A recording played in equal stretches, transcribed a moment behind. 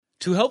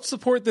To help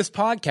support this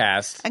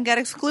podcast and get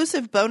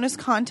exclusive bonus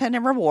content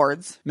and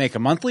rewards, make a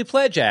monthly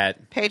pledge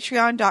at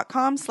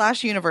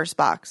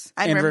patreon.com/universebox.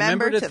 And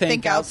remember to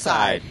think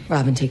outside.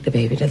 Robin, take the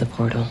baby to the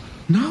portal.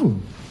 No,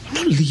 I'm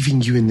not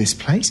leaving you in this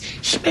place.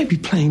 She may be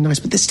playing nice,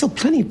 but there's still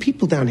plenty of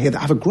people down here that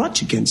have a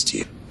grudge against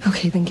you.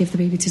 Okay, then give the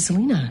baby to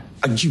Selena.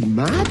 Are you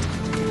mad?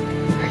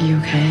 Are you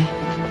okay?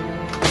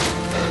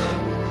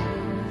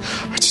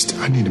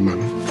 I need a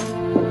moment.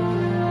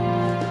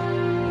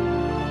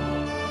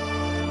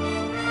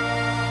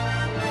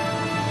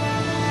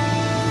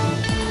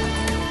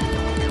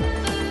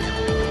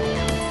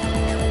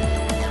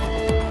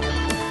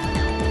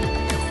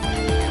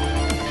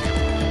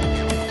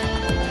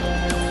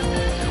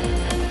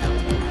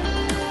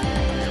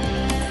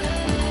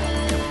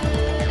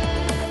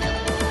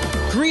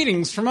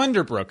 Greetings from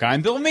Underbrook.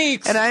 I'm Bill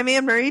Meeks. And I'm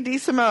Anne-Marie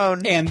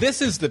DeSimone. And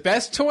this is the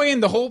best toy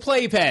in the whole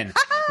playpen.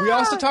 We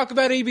also talk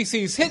about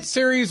ABC's hit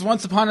series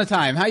Once Upon a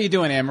Time. How you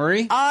doing,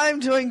 Anne-Marie? I'm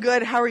doing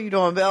good. How are you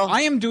doing, Bill?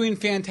 I am doing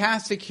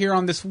fantastic here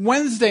on this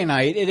Wednesday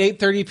night at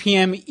 8:30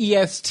 p.m.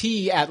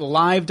 EST at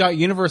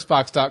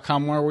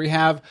live.universebox.com, where we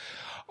have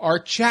our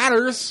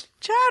chatters.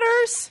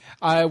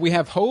 We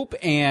have Hope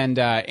and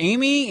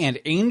Amy and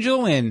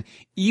Angel and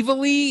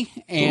Evilly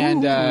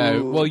and,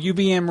 you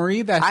be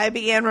Anne-Marie. I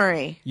be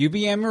Anne-Marie. You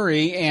be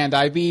Anne-Marie and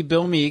I be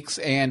Bill Meeks,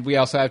 and we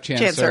also have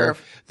Chancer,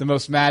 the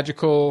most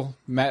magical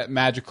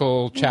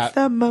chat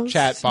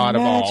bot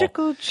of all.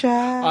 Magical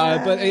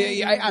chat. But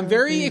I'm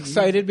very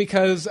excited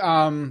because,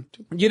 some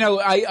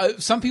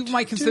people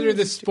might consider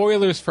this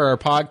spoilers for our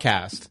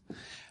podcast,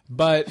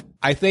 but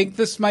I think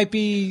this might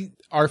be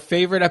our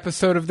favorite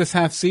episode of this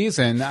half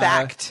season.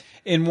 Fact.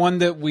 And one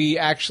that we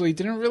actually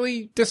didn't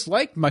really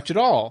dislike much at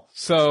all.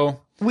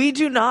 So we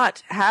do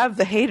not have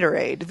the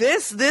haterade.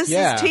 This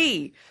is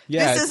tea.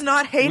 Yeah, this is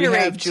not haterade we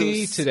have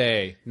juice. Tea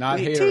today, not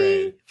haterade.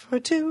 Tea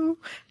for two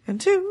and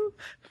two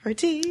for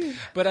tea.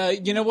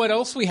 But you know what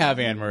else we have,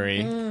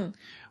 Anne-Marie?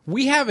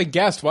 We have a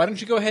guest. Why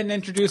don't you go ahead and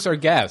introduce our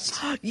guest?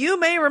 You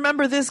may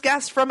remember this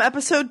guest from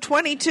episode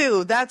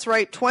 22. That's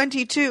right,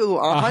 22.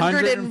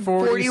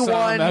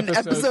 141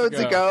 episodes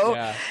ago.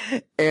 Yeah.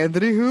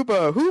 Anthony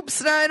Hoopa.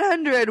 Hoops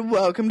 900.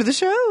 Welcome to the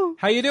show.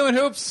 How you doing,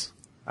 Hoops?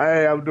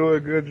 Hey, I'm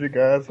doing good, you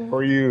guys. How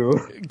are you?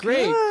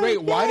 Great.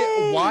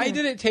 Why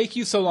did it take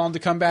you so long to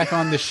come back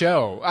on the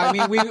show? I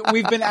mean,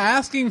 we've been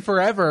asking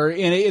forever,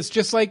 and it's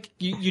just like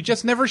you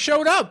just never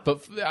showed up.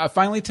 But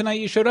finally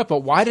tonight you showed up. But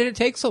why did it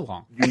take so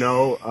long?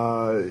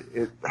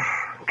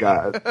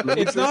 God,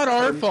 it's not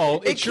our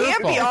fault. It's your fault.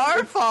 It can't be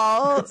our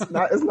fault.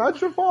 It's not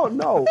your fault,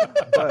 no.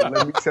 But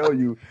let me tell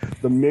you,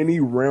 the many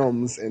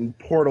realms and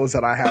portals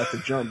that I had to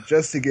jump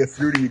just to get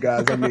through to you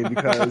guys. I mean,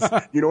 because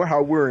you know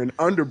how we're in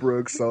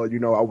Underbrook, so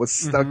I was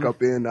stuck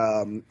up in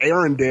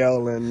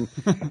Arendelle and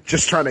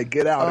just trying to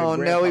get out. Oh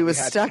no, he was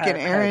stuck in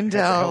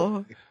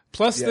Arendelle.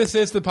 Plus, This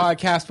is the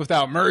podcast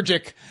without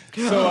Mergic.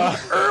 So,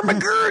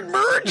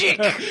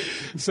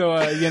 Mergic! So,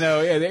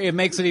 it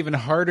makes it even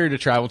harder to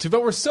travel to.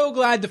 But we're so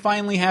glad to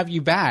finally have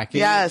you back.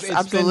 Yes, it's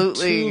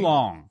absolutely. Been too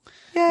long.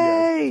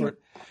 Yay!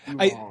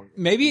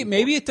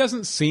 Maybe it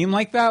doesn't seem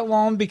like that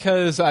long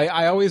because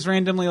I always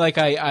randomly,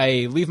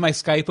 I leave my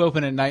Skype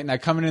open at night and I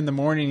come in the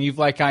morning and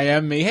you've I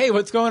am me. Hey,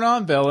 what's going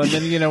on, Bill? And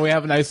then, we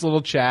have a nice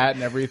little chat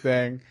and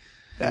everything.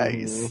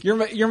 Nice. You're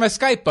my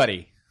Skype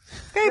buddy.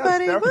 Hey,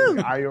 buddy.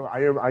 Woo. I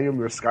am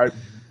your Skype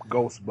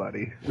ghost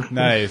buddy.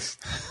 Nice.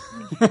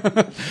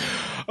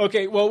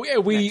 Okay, well,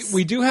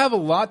 we do have a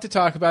lot to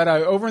talk about.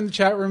 Over in the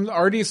chat room,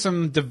 already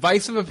some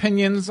divisive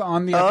opinions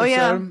on the episode.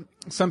 Yeah.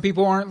 Some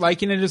people aren't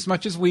liking it as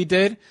much as we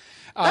did.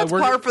 That's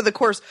par for the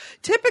course.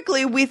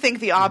 Typically, we think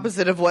the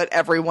opposite of what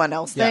everyone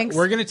else thinks.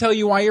 We're going to tell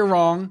you why you're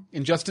wrong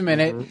in just a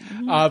minute.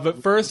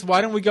 But first,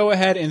 why don't we go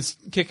ahead and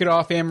kick it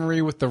off,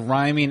 Anne-Marie, with the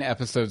rhyming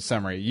episode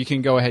summary. You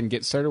can go ahead and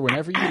get started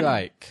whenever you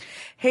like.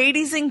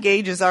 Hades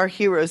engages our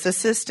hero's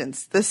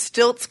assistance. The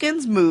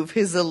Stiltskins move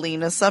his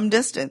Zelena some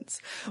distance.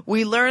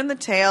 We learn the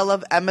tale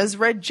of Emma's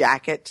red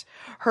jacket.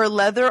 Her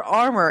leather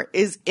armor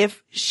is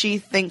if she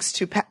thinks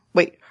to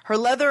her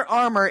leather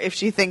armor if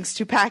she thinks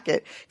to pack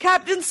it.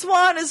 Captain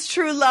Swan is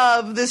true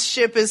love. This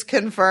ship is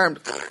confirmed.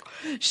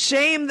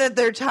 Shame that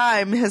their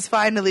time has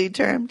finally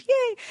termed.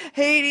 Yay!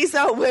 Hades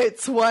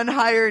outwits one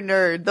higher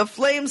nerd. The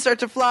flames start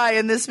to fly,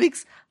 and this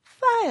week's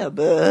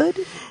Firebird.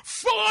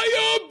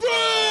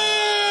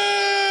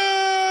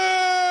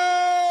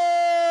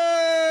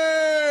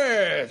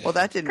 Well,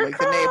 that didn't wake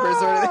the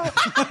neighbors or anything.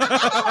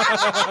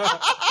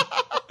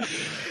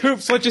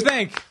 Hoops, what'd you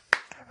think?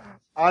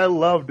 I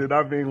loved it.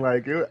 I mean,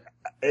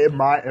 in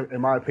my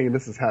opinion,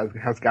 this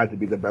has got to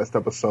be the best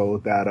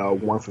episode that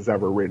Once has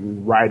ever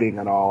written, writing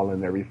and all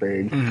and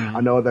everything.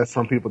 I know that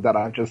some people that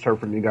I just heard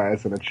from you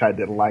guys in the chat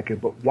didn't like it,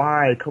 but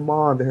why? Come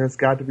on, there has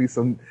got to be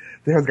some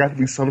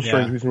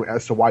strange reason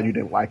as to why you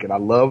didn't like it. I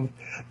love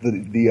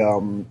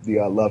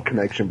the love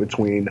connection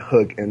between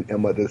Hook and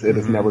Emma. It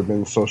has never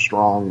been so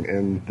strong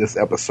in this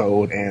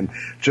episode, and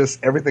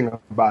just everything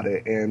about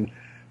it. And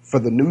for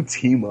the new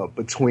team up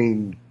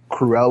between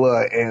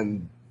Cruella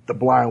and the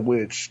blind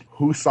witch.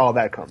 Who saw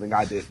that coming?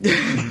 I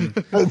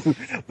didn't.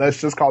 Let's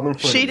just call them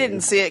friends. She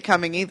didn't see it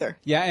coming either.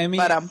 Yeah, I mean,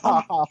 But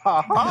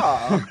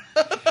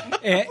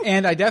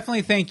and I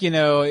definitely think,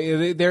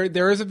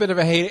 there is a bit of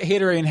a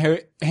hater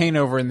and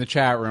hangover in the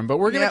chat room, but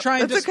we're going to try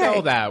and that's dispel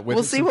okay. that.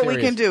 We'll see what we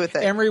can do with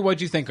it. Emery,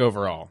 what'd you think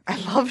overall? I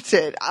loved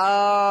it.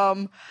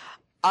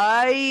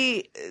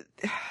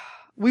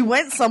 We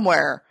went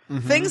somewhere.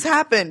 Mm-hmm. Things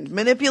happened.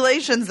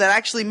 Manipulations that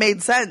actually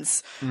made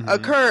sense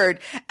occurred.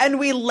 And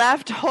we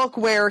left Hook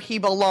where he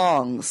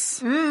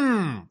belongs.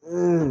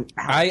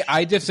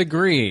 I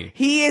disagree.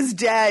 He is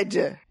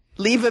dead.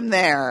 Leave him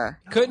there.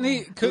 Couldn't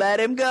he? Let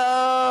him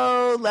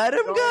go. Let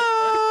him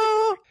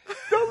go.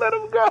 Don't let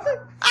him go.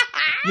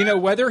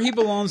 Whether he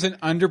belongs in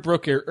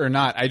Underbrook or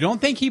not, I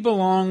don't think he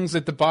belongs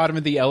at the bottom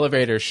of the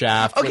elevator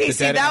shaft. Okay, with the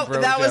see, dead that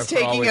Ambrosia was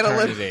for all taking it a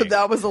eternity. little,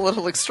 that was a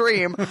little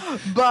extreme.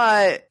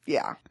 But,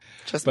 yeah.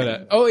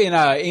 And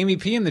Amy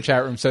P in the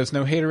chat room says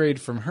no haterade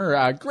from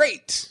her.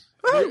 Great.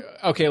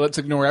 Okay, let's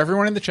ignore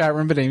everyone in the chat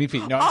room but Amy P.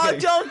 No, I'm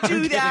kidding. Don't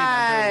do that.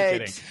 I'm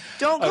totally kidding.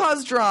 Don't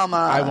cause drama.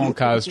 I won't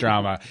cause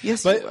drama.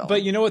 Yes, but you will.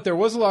 But you know what? There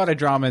was a lot of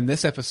drama in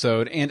this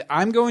episode, and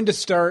I'm going to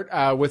start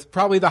with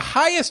probably the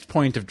highest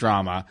point of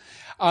drama,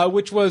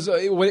 which was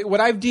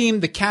what I've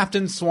deemed the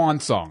Captain Swan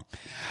song.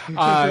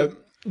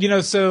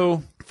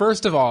 So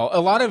first of all, a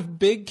lot of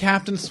big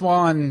Captain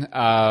Swan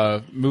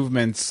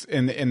movements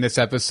in this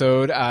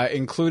episode,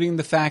 including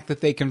the fact that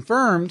they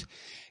confirmed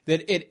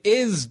that it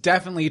is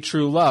definitely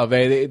true love.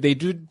 They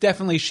do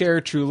definitely share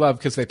true love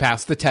because they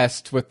passed the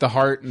test with the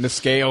heart and the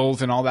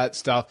scales and all that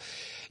stuff.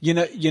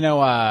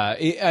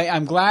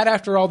 I'm glad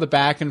after all the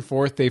back and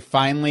forth, they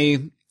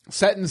finally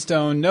set in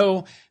stone.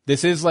 No,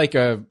 this is like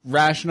a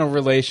rational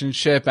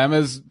relationship.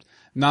 Emma's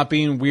not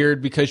being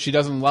weird because she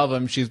doesn't love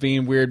him. She's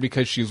being weird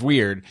because she's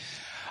weird.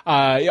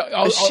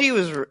 She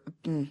was,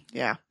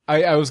 yeah.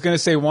 I was going to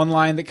say one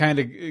line that kind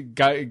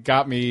of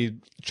got me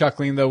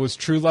chuckling, though, was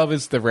true love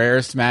is the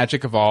rarest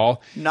magic of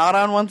all. Not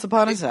on Once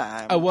Upon a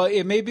Time. Well,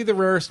 it may be the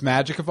rarest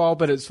magic of all,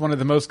 but it's one of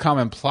the most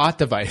common plot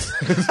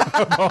devices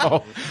of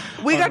all.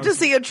 We got to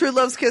see a true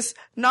love's kiss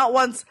not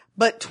once,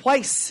 but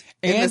twice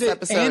in this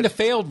episode. And a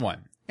failed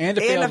one. And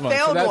a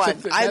failed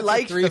one. I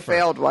liked the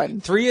failed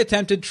one. 3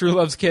 attempted true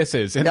love's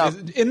kisses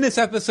in this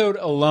episode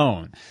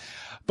alone.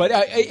 But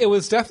it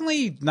was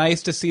definitely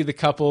nice to see the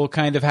couple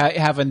kind of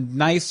have a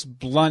nice,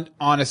 blunt,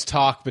 honest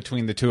talk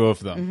between the two of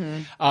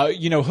them.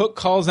 Hook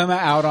calls Emma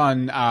out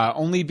on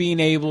only being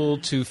able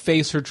to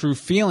face her true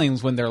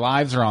feelings when their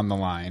lives are on the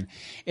line.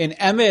 And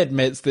Emma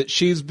admits that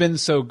she's been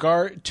so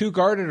too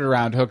guarded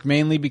around Hook,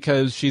 mainly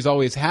because she's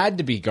always had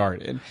to be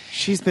guarded.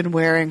 She's been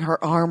wearing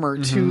her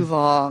armor too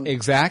long.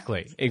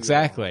 Exactly.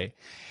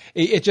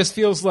 It just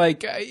feels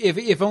like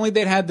if only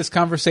they'd had this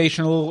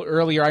conversation a little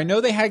earlier. I know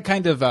they had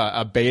kind of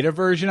a beta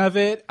version of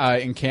it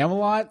in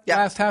Camelot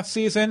last half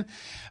season,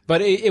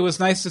 but it was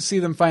nice to see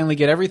them finally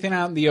get everything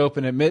out in the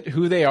open, admit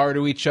who they are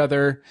to each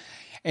other,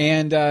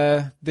 and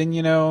then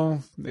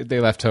they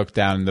left Hook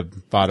down in the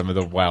bottom of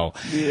the well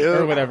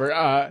or whatever.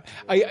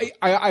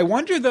 I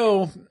wonder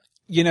though.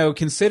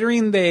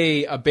 Considering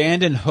they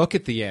abandoned Hook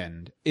at the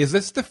end, is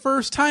this the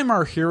first time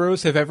our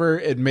heroes have ever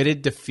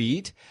admitted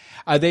defeat?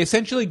 They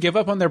essentially give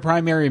up on their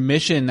primary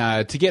mission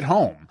to get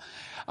home.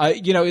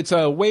 It's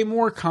a way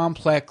more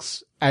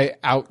complex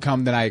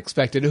outcome than I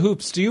expected.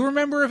 Hoops, do you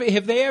remember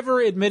have they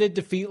ever admitted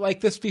defeat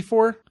like this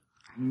before?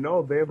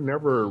 No, they've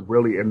never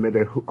really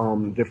admitted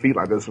defeat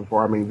like this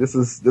before. I mean, this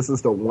is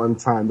the one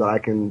time that I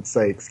can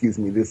say, excuse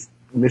me, this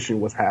mission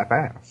was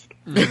half-assed.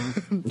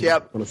 Mm-hmm.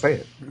 Yep. I'm going to say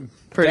it.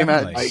 Pretty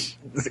Definitely. much.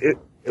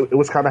 It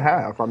was kind of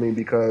half. I mean,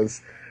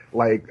 because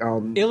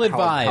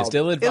ill-advised.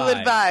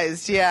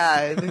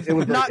 Yeah. It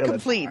was not very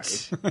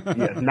complete.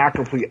 Yeah, not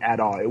complete at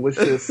all. It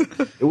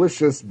was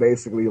just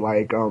basically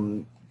like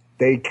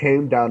they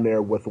came down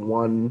there with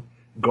one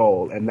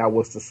goal, and that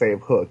was to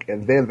save Hook.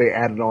 And then they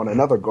added on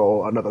another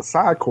goal, another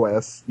side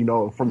quest,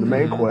 from the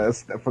main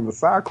quest, from the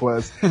side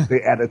quest,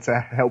 they added to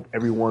help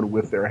everyone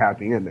with their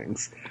happy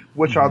endings,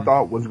 which I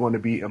thought was going to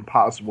be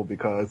impossible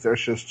because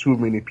there's just too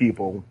many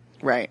people.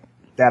 Right.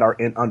 That are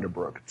in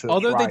Underbrook.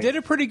 Although they did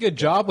a pretty good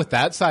job with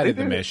that side of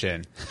the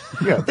mission.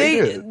 Yeah,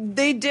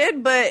 they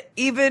did, but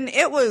even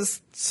it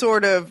was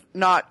sort of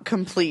not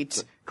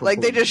complete. Like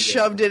they just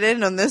shoved it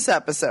in on this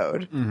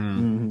episode.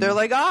 Mm-hmm. They're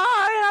like,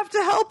 I have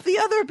to help the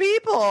other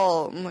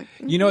people. I'm like,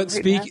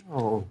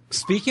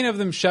 speaking of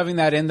them shoving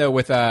that in though,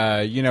 with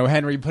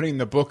Henry putting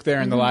the book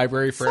there in the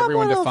library for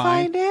everyone to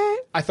find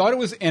it. I thought it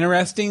was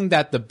interesting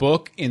that the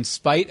book, in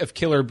spite of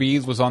Killer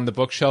Bees, was on the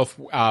bookshelf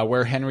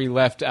where Henry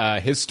left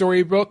his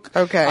storybook.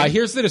 Okay.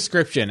 Here's the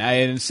description,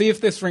 and see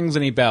if this rings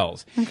any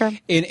bells.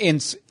 Okay. In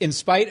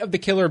spite of the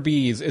Killer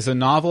Bees is a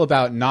novel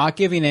about not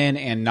giving in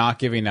and not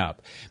giving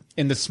up.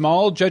 In the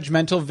small,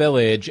 judgmental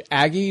village,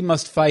 Aggie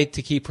must fight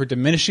to keep her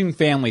diminishing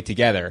family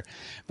together.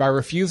 By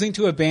refusing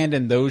to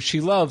abandon those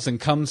she loves and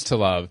comes to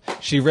love,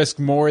 she risks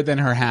more than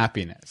her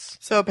happiness.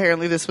 So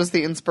apparently this was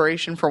the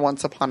inspiration for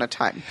Once Upon a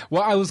Time.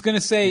 Well, I was going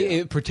to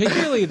say,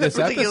 particularly this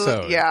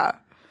episode. Yeah.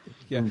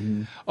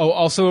 Yeah. Oh,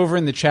 also over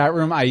in the chat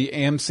room, I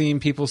am seeing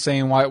people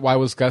saying why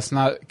was Gus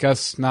not in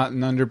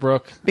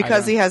Underbrook?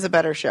 Because he has a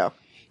better show.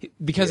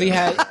 Because he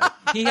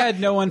had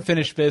no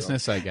unfinished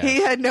business, I guess.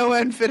 He had no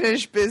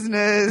unfinished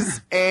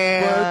business,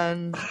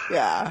 and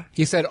yeah.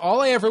 He said, all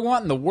I ever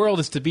want in the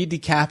world is to be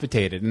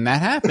decapitated, and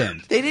that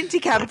happened. They didn't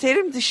decapitate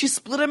him. She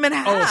split him in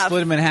half. Oh,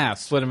 split him in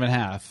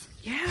half.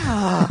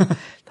 Yeah.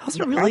 That was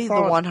really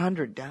the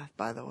 100 death,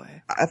 by the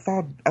way. I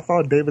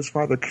thought David's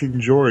father, King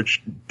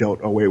George, dealt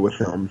away with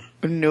him.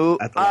 No.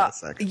 At the last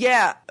second.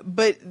 Yeah,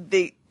 but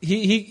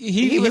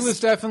he was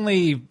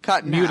definitely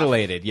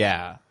mutilated,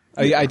 yeah.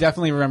 I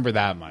definitely remember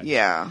that much.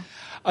 Yeah.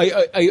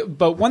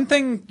 But one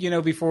thing,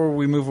 before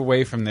we move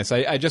away from this,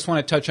 I just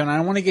want to touch on,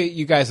 I want to get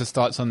you guys'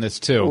 thoughts on this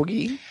too.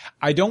 Okay.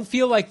 I don't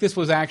feel like this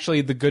was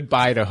actually the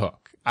goodbye to Hook.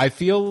 I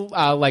feel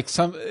like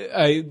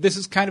this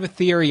is kind of a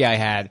theory I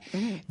had,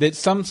 that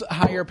some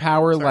higher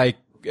power, like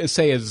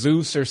say a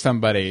Zeus or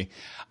somebody,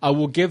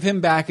 will give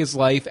him back his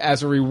life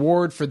as a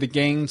reward for the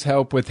gang's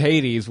help with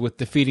Hades, with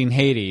defeating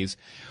Hades.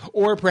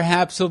 Or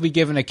perhaps he'll be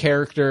given a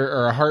character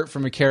or a heart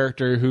from a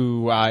character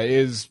who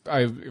is,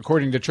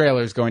 according to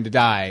trailers, going to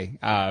die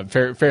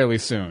fairly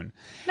soon.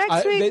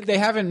 Next week. They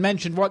haven't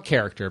mentioned what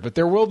character, but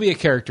there will be a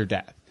character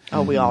death.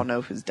 Oh, we all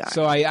know who's dying.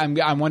 So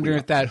I'm wondering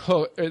if that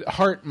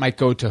heart might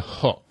go to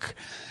Hook.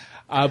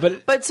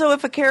 But so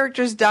if a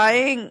character's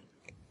dying,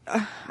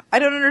 I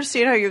don't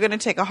understand how you're going to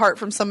take a heart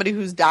from somebody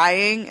who's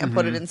dying and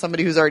put it in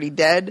somebody who's already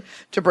dead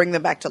to bring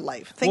them back to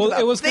life.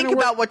 Think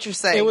about what you're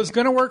saying. It was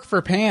going to work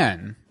for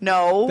Pan.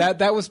 No,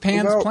 that was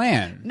Pan's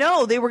plan.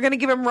 No, they were going to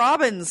give him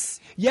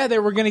Robin's. Yeah, they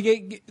were going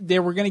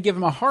to give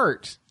him a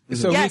heart.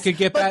 So yes, he could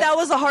get but back. That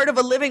was the heart of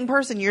a living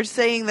person. You're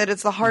saying that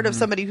it's the heart of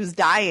somebody who's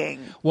dying.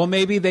 Well,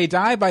 maybe they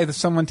die by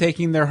someone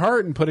taking their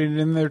heart and putting it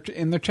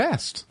in their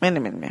chest.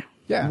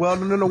 Yeah. Well,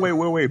 no,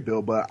 wait,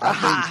 Bill. But I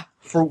think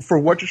for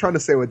what you're trying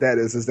to say with that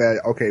is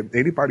that okay,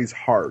 anybody's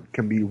heart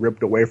can be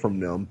ripped away from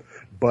them,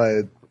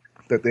 but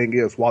the thing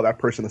is, while that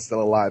person is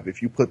still alive,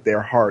 if you put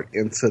their heart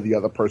into the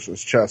other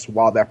person's chest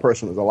while that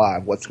person is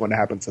alive, what's going to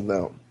happen to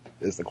them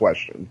is the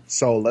question.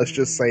 So let's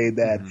just say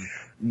that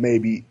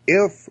maybe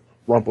if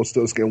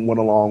Rumpelstiltskin went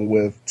along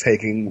with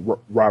taking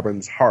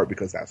Robin's heart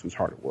because that's whose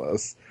heart it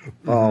was.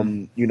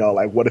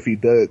 Like what if he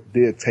did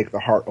take the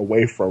heart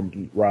away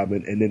from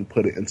Robin and then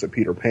put it into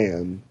Peter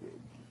Pan?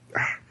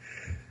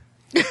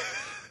 Could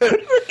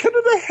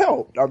it have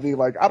helped? I mean,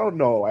 like I don't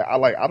know.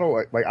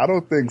 I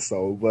don't think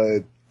so,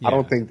 but I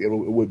don't think it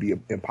would be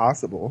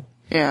impossible.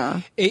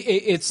 Yeah,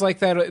 it's like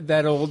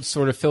that old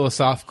sort of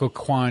philosophical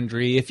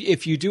quandary.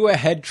 If you do a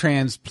head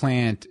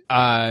transplant,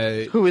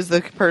 who is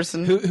the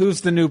person?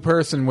 Who's the new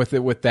person with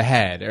the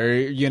head? Or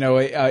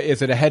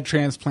is it a head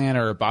transplant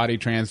or a body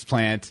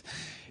transplant?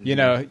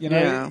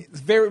 It's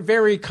very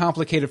very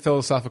complicated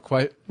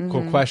philosophical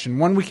question.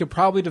 One we could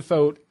probably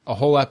devote a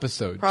whole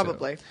episode.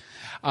 Probably,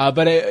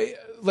 but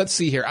let's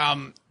see here.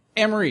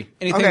 Emery,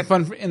 anything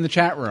fun in the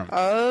chat room?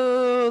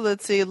 Oh,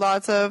 let's see.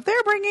 They're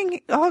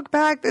bringing Hook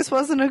back. This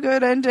wasn't a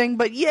good ending,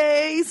 but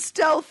yay,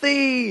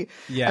 Stealthy.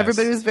 Yes.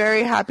 Everybody was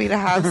very happy to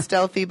have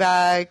Stealthy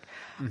back.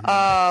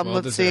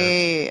 Let's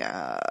see.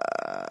 Yeah,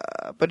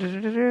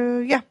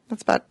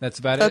 that's about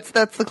it.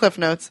 That's the Cliff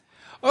Notes.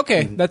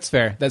 Okay, that's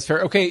fair.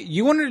 Okay,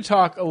 you wanted to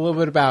talk a little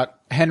bit about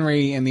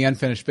Henry and the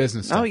unfinished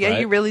business stuff, yeah, right?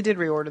 You really did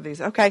reorder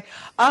these. Okay.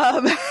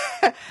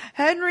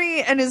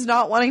 Henry and his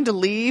not wanting to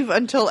leave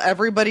until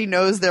everybody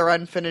knows their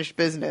unfinished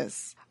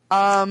business.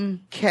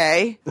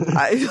 Okay.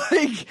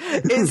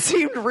 It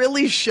seemed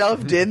really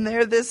shoved in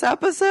there this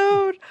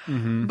episode,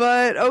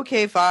 but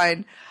okay,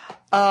 fine.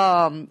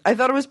 I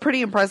thought it was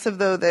pretty impressive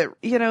though that,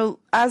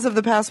 as of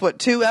the past,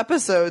 2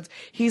 episodes,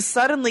 he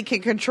suddenly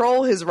can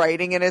control his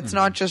writing and it's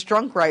not just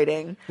drunk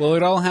writing. Well,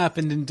 it all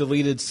happened in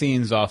deleted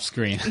scenes off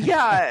screen.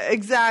 Yeah,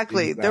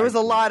 exactly. There was a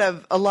lot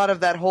of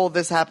that whole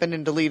this happened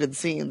in deleted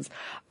scenes.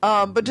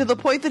 But to the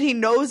point that he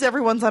knows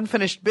everyone's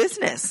unfinished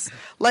business.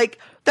 Like,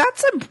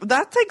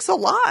 that takes a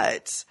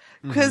lot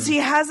because he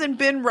hasn't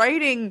been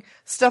writing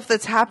stuff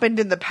that's happened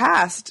in the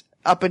past.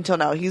 Up until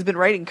now, he's been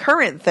writing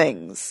current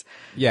things.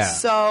 Yeah.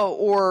 So,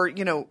 or,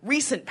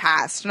 recent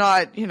past,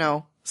 not,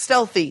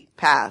 stealthy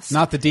past.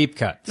 Not the deep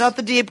cuts. Not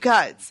the deep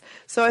cuts.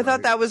 So I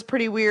thought that was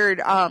pretty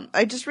weird.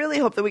 I just really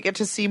hope that we get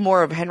to see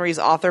more of Henry's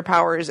author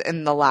powers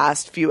in the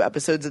last few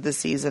episodes of the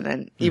season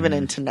and even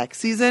into next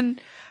season,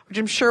 which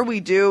I'm sure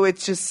we do.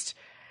 It's just,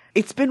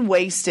 it's been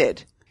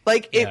wasted.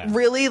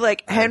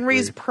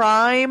 Henry's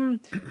prime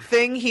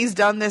thing he's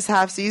done this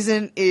half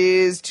season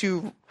is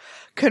to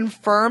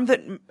confirm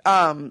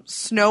that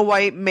Snow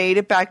White made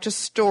it back to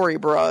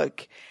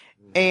Storybrooke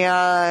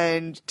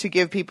and to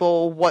give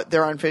people what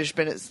their unfinished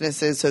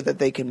business is so that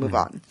they can move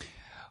on.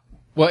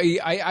 Well,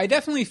 I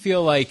definitely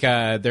feel like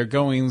they're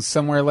going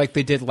somewhere like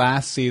they did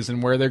last season,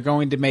 where they're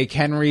going to make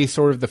Henry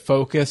sort of the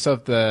focus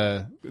of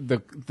the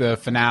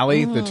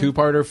finale, the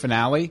 2-parter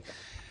finale.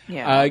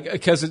 Yeah.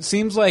 Because it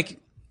seems like,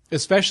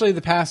 especially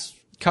the past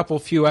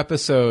few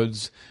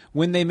episodes,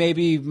 when they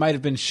might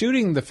have been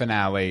shooting the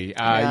finale,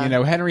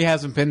 Henry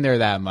hasn't been there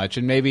that much,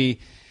 and maybe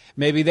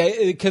Maybe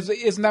because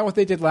isn't that what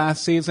they did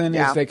last season?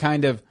 Yeah. Is they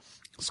kind of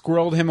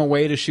squirreled him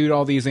away to shoot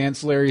all these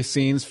ancillary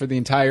scenes for the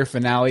entire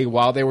finale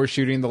while they were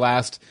shooting the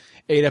last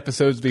 8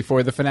 episodes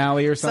before the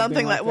finale or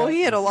something like that? Well,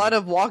 he had a lot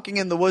of walking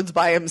in the woods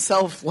by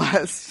himself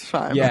last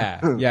time.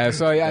 Yeah.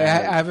 So I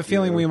have a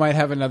feeling we might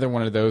have another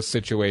one of those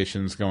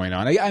situations going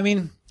on. I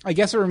mean, I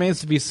guess it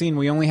remains to be seen.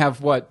 We only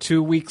have,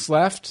 2 weeks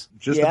left?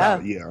 Just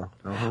about, yeah.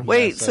 Uh-huh.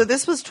 Wait, so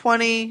this was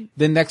 20...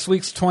 Then next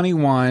week's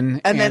 21.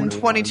 And then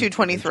 22,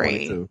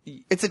 23. 22.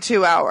 It's a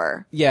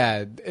 2-hour.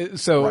 Yeah.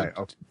 So Right,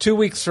 okay. 2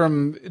 weeks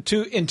in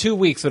 2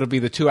 weeks, it'll be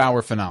the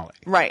 2-hour finale.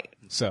 Right.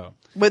 So...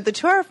 But the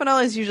 2-hour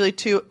finale is usually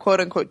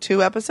quote-unquote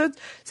 2 episodes.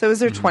 So is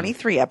there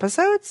 23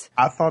 episodes?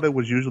 I thought it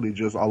was usually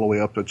just all the way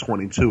up to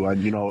 22.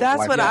 And, That's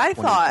like what I 20,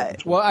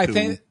 thought. Well, I 22.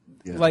 think,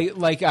 Yeah.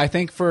 like I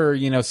think for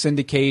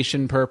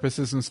syndication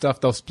purposes and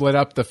stuff, they'll split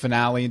up the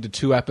finale into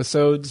 2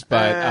 episodes,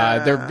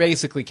 but they're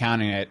basically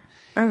counting it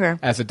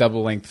as a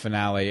double length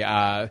finale.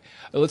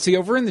 Let's see.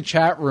 Over in the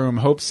chat room,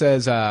 Hope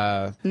says,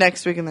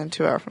 Next week and then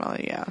 2-hour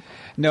finale. Yeah.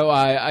 no,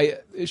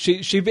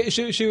 she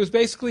was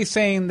basically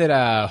saying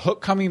that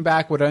Hook coming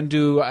back would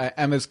undo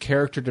Emma's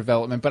character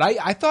development, but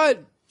I thought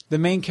the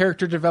main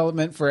character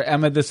development for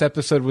Emma this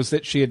episode was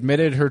that she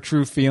admitted her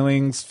true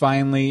feelings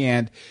finally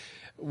and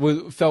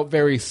felt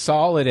very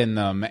solid in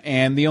them.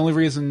 And the only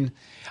reason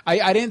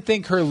I didn't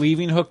think her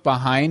leaving Hook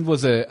behind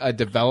was a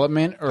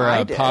development or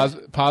a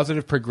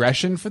positive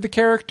progression for the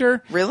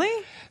character. Really?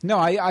 No,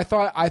 I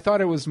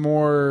thought it was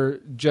more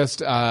just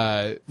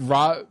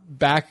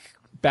back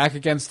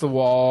against the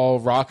wall,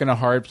 rock in a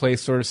hard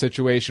place sort of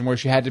situation where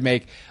she had to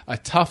make a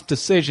tough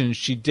decision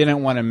she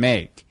didn't want to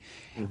make.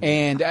 Mm-hmm.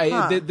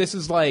 And this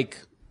is like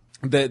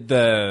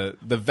the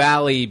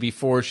valley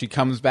before she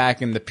comes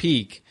back in the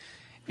peak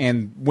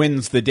and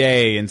wins the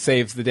day and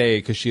saves the day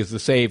because she is the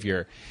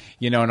savior,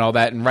 and all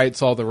that, and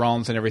rights all the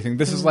wrongs and everything.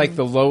 This is like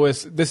the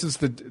lowest. This is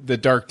the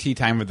dark tea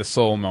time of the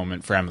soul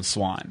moment for Emma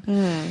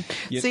Swan.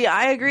 See,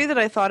 I agree that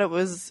I thought it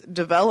was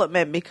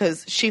development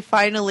because she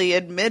finally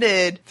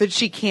admitted that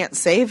she can't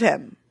save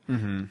him.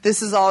 Mm-hmm.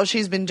 This is all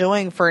she's been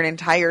doing for an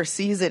entire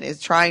season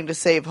is trying to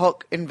save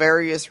Hook in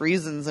various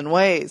reasons and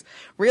ways.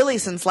 Really,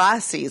 since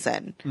last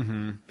season.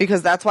 Mm-hmm.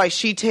 Because that's why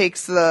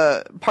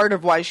part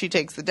of why she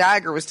takes the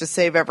dagger was to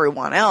save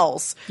everyone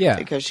else. Yeah.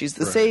 Because she's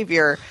the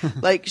savior.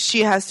 Like, she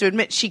has to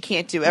admit she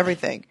can't do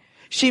everything.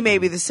 She may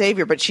be the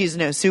savior, but she's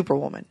no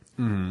superwoman.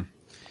 Mm-hmm.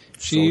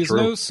 She's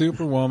no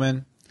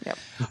superwoman. Yep.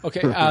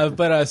 Okay,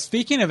 but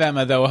speaking of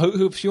Emma, though,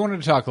 Hoops, you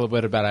wanted to talk a little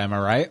bit about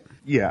Emma, right?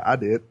 Yeah, I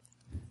did.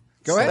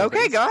 Go ahead.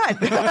 Okay, go ahead.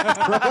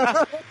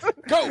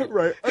 Go.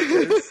 Right.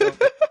 Okay. So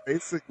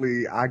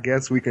basically, I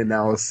guess we can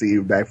now see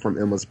back from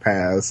Emma's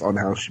past on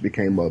how she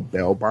became a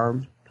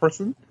bail-bound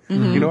person.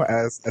 Mm-hmm.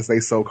 As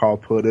they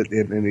so-called put it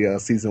in the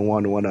season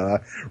 1 when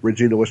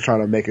Regina was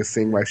trying to make it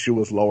seem like she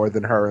was lower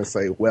than her and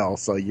say, well,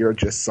 so you're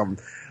just some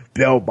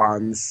bail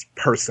bonds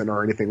person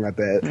or anything like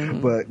that.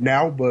 Mm-hmm. But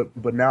now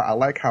I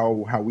like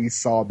how we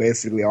saw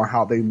basically on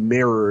how they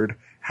mirrored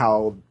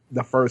how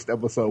the first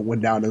episode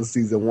went down in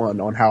season 1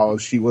 on how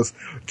she was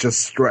just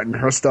strutting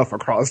her stuff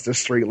across the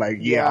street like,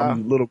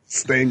 I'm a little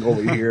Sting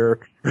over here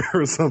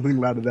or something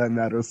like that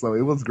matter. So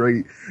it was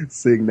great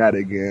seeing that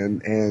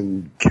again.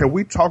 And can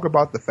we talk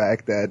about the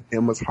fact that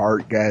Emma's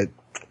heart got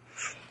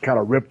kind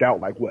of ripped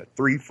out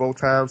 3-4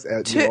 times?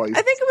 I think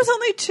it was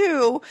only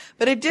 2,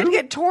 but it did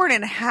get torn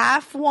in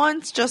half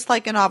once, just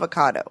like an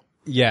avocado.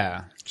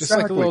 Yeah, just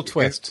exactly. like a little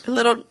twist. A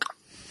little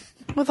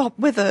with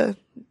a thing.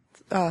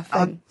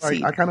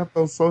 I kind of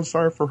feel so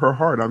sorry for her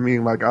heart. I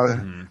mean,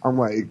 I'm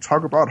like,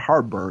 talk about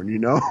heartburn,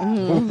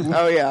 Mm-hmm.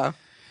 Oh yeah.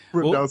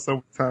 Ripped out so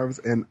many times.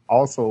 And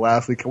also,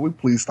 lastly, can we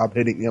please stop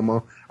hitting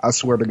Emma? I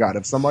swear to God,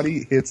 if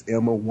somebody hits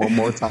Emma one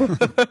more time,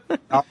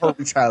 not her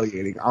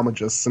retaliating, I'ma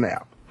just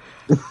snap.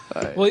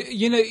 Well,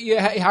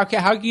 how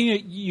can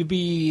you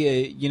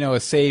be a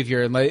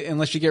savior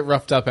unless you get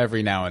roughed up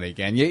every now and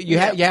again? You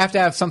have to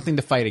have something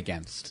to fight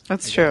against.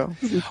 That's true.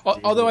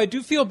 Although I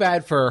do feel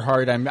bad for her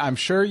heart. I'm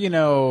sure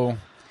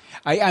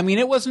I mean,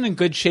 it wasn't in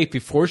good shape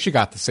before she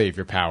got the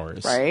savior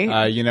powers,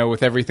 right?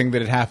 With everything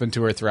that had happened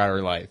to her throughout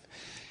her life.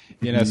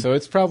 So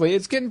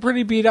it's getting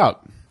pretty beat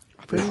up.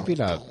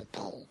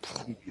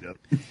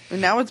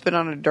 And now it's been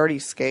on a dirty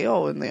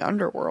scale in the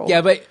underworld. Yeah,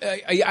 but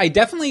I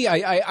definitely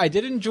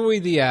did enjoy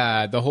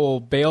the whole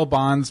bail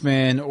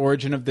bondsman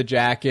origin of the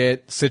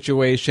jacket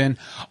situation.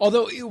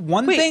 Although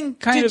thing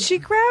did she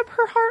grab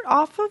her heart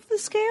off of the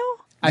scale?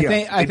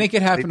 I think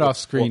it happened off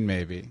screen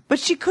maybe. But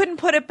she couldn't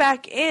put it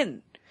back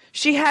in.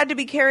 She had to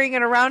be carrying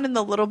it around in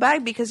the little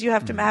bag because you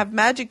have to have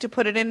magic to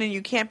put it in, and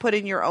you can't put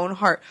in your own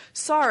heart.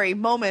 Sorry,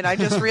 I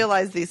just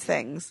realized these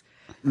things.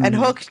 And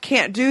Hook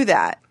can't do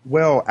that.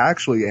 Well,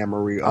 actually,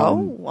 Anne-Marie,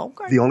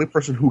 okay. The only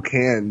person who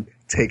can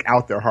take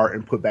out their heart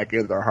and put back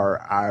in their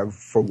heart,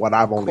 from what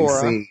I've only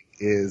seen,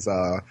 is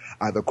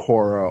either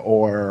Cora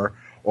or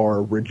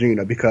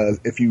Regina. Because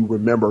if you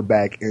remember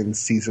back in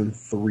season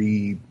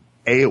 3A,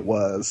 it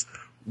was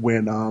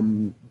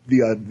when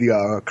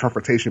the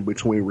confrontation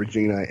between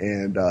Regina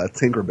and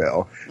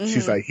Tinkerbell,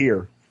 she's like,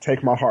 here,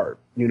 take my heart,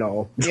 you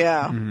know.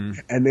 Yeah. Mm-hmm.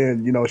 And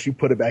then, you know, she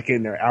put it back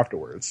in there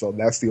afterwards. So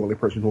that's the only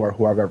person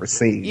who I've ever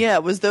seen. Yeah,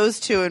 it was those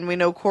two, and we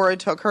know Cora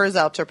took hers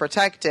out to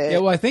protect it. Yeah,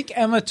 well, I think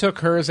Emma took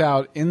hers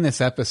out in this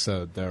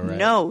episode, though, right?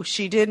 No,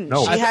 she didn't.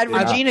 No, she had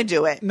yeah. Regina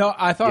do it. No,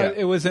 I thought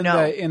Yeah. it was in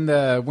No.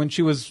 the when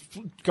she was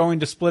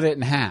going to split it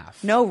in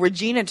half. No,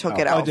 Regina took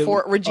it out. did-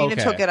 Regina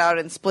okay. took it out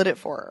and split it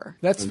for her.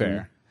 That's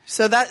fair.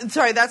 So that's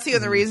the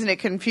other reason it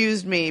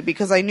confused me,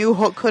 because I knew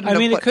Hook couldn't I have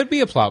mean, put, it could be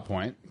a plot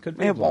point. Could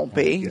be a it plot won't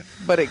point. be,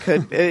 but it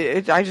could.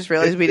 I just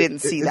realized we didn't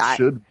see that. It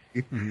should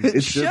be.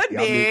 It should be,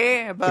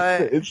 I mean,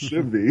 but it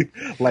should be.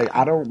 Like,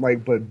 I don't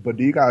like, but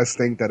do you guys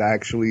think that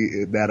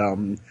actually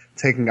that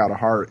taking out a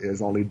heart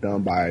is only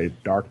done by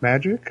dark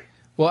magic?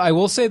 Well, I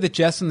will say that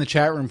Jess in the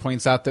chat room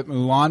points out that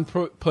Mulan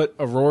put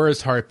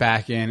Aurora's heart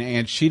back in,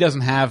 and she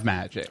doesn't have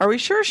magic. are we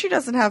sure she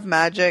doesn't have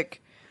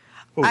magic?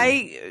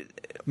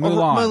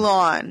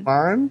 Mulan.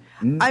 Fine.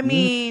 I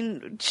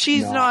mean,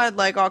 she's No. not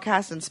like all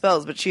casting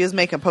spells, but she is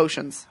making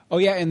potions. Oh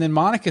yeah, and then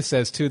Monica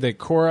says too that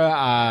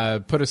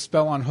Cora put a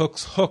spell on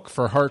Hook's hook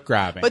for heart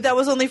grabbing. But that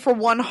was only for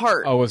one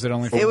heart. oh, was it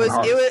only for it one was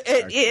heart?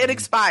 it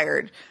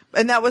expired,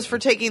 and that was for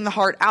taking the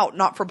heart out,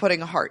 not for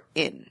putting a heart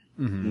in.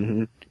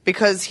 Mm-hmm.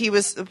 Because he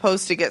was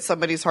supposed to get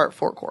somebody's heart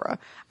for Cora.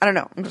 I don't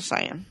know. I'm just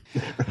saying.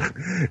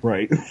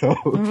 Right. So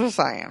I'm just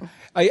saying.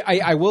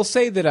 I will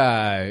say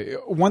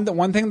that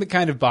one thing that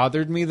kind of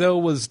bothered me though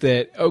was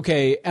that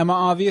okay, Emma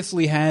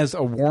obviously has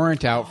a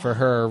warrant out for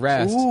her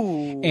arrest,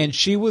 and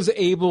she was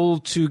able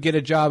to get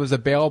a job as a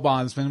bail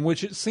bondsman,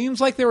 which it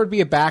seems like there would be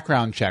a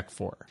background check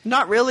for.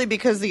 Not really,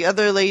 because the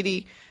other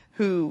lady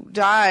who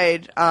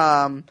died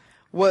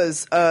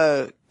was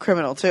a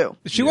criminal too.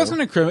 She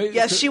wasn't a criminal.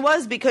 Yes, she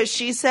was, because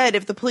she said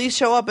if the police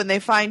show up and they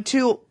find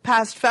 2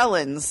 past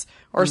felons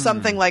or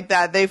something like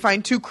that, they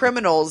find 2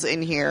 criminals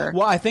in here.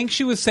 Well, I think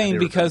she was saying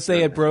because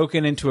they had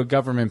broken into a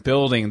government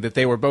building that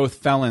they were both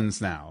felons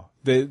now.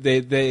 They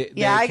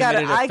I got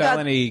committed it. I a got-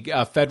 felony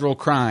federal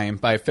crime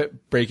by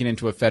breaking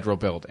into a federal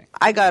building.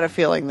 I got a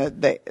feeling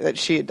that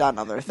she had done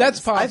other things. That's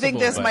possible, I think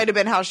this but- might have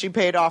been how she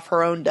paid off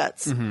her own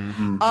debts.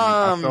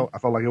 I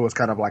felt like it was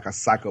kind of like a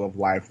cycle of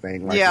life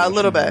thing. Like, Yeah, you a know,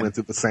 little she bit. went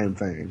through the same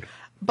thing.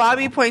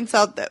 Bobby points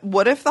out that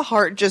what if the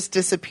heart just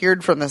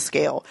disappeared from the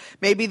scale?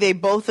 Maybe they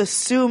both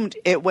assumed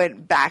it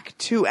went back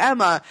to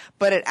Emma,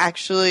 but it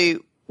actually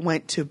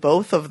went to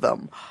both of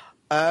them.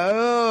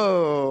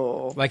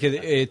 Oh. Like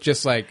it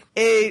just like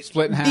It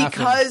split in half.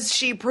 because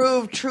she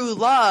proved true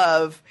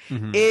love.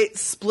 It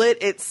split.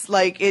 It's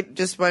like it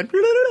just went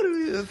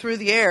through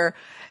the air,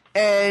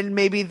 and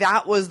maybe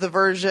that was the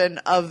version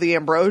of the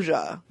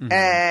ambrosia.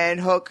 And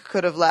Hook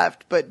could have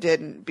left, but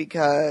didn't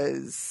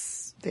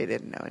because they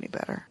didn't know any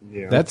better.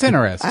 Yeah, That's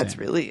interesting. That's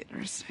really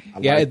interesting. I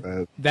yeah, like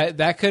that.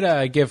 that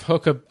could give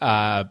Hook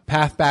a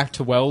path back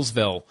to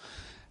Wellsville,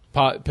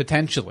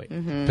 potentially.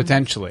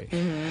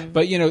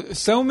 But you know,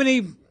 so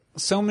many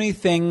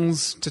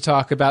things to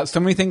talk about, so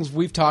many things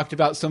we've talked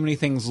about, so many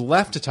things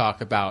left to talk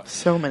about.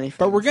 So many things.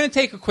 But we're going to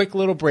take a quick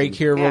little break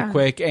here real Yeah.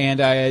 quick, and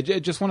I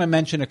just want to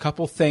mention a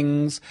couple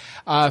things.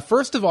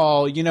 First of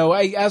all, you know,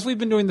 as we've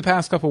been doing the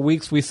past couple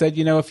weeks, we said,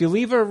 you know, if you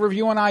leave a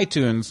review on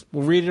iTunes,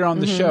 we'll read it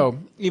on the show,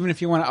 even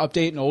if you want to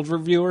update an old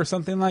review or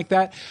something like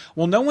that.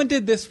 Well, no one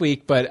did this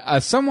week, but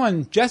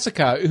someone,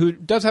 Jessica, who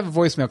does have a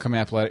voicemail coming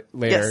up later,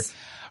 Yes.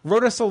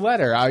 wrote us a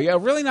letter, a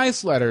really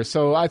nice letter.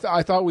 So I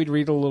thought we'd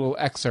read a little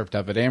excerpt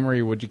of it.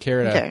 Amory, would you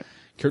care to Okay.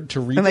 to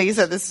read And like it? you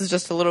said, this is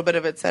just a little bit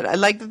of it said. I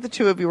like that the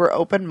two of you were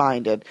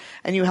open-minded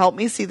and you helped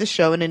me see the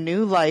show in a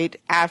new light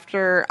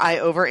after I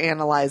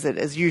overanalyze it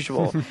as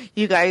usual.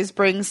 You guys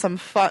bring some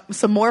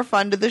more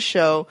fun to the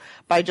show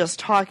by just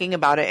talking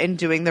about it and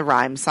doing the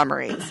rhyme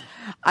summaries.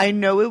 I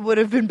know it would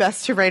have been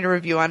best to write a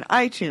review on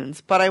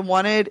iTunes, but I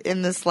wanted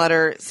in this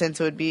letter since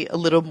it would be a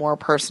little more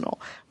personal.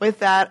 With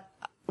that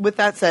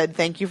said,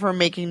 thank you for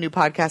making new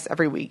podcasts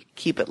every week.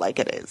 Keep it like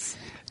it is.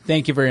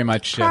 Thank you very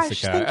much, Gosh,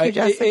 Jessica. thank you,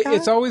 Jessica.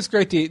 It's always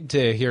great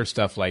to hear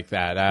stuff like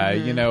that.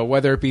 You know,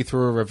 whether it be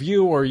through a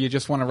review or you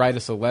just want to write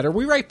us a letter,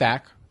 we write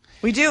back.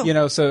 We do. You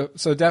know, so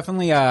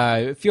definitely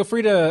feel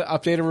free to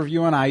update a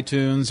review on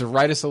iTunes or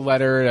write us a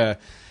letter to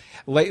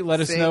let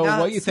us Sing know us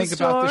what you a think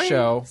about the story.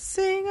 show.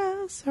 Sing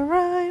us a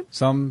rhyme.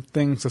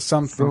 Something to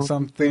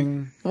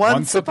something.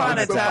 Once upon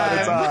a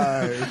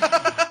time.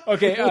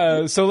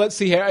 Okay, so let's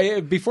see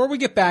here. Before we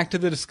get back to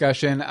the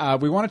discussion,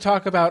 we want to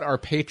talk about our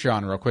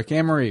Patreon real quick.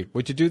 Anne-Marie,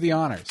 would you do the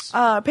honors?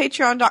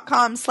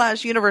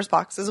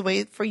 Patreon.com/universebox is a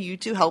way for you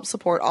to help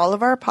support all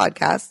of our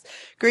podcasts.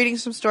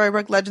 Greetings from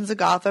Storybrooke, Legends of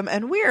Gotham,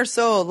 and we are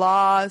so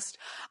lost.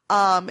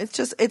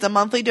 It's a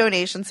monthly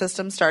donation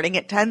system starting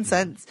at 10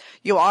 cents.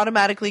 You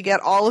automatically get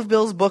all of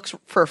Bill's books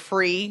for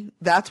free.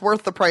 That's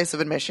worth the price of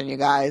admission, you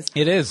guys.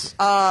 It is.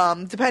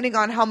 Depending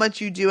on how much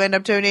you do end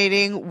up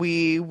donating,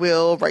 we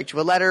will write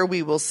you a letter.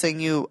 We will sing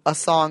you a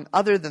song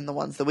other than the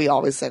ones that we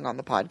always sing on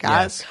the podcast.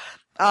 Yes.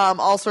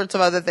 All sorts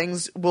of other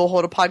things. We'll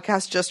hold a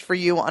podcast just for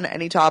you on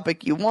any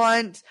topic you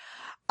want.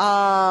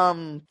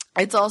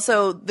 It's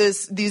also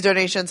these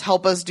donations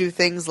help us do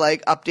things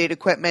like update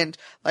equipment.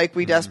 Like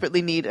we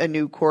desperately need a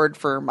new cord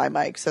for my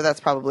mic. So that's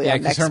probably Yeah, on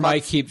because next her month.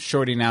 mic keeps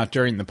shorting out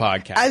during the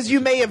podcast. As you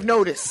may have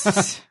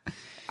noticed.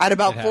 At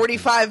about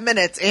 45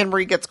 minutes,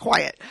 Anne-Marie gets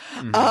quiet.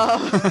 And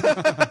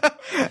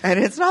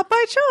it's not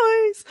by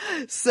choice.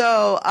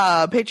 So,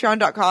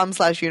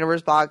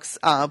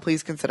 patreon.com/universebox.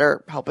 Please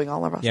consider helping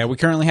all of us. Yeah, we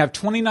currently have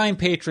 29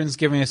 patrons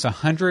giving us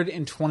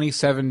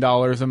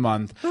 $127 a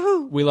month.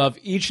 Woohoo. We love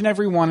each and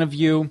every one of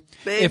you.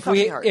 Big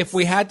puppy hearts. If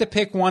we had to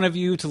pick one of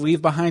you to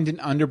leave behind in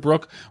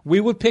Underbrook, we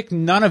would pick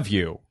none of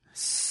you.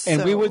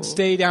 And we would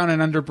stay down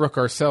in Underbrook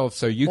ourselves,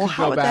 so you could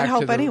how go would back that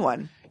help to the,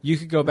 anyone? You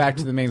could go back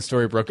to the main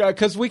Storybrooke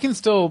because we can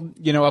still,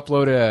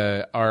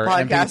 upload our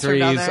Podcaster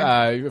down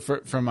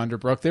MP3s from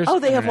Underbrook. There's Oh,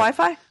 they have internet.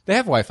 Wi-Fi? They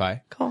have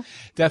Wi-Fi. Cool.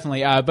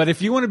 Definitely. But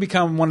if you want to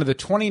become one of the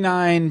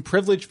 29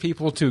 privileged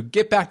people to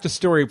get back to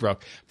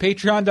Storybrooke,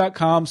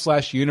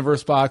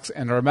 patreon.com/universebox,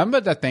 and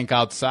remember to think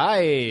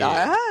outside.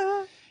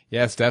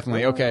 Yes,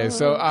 definitely. Okay,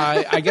 so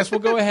I guess we'll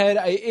go ahead.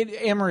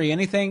 Anne-Marie,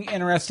 anything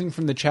interesting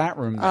from the chat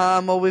room?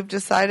 Well, we've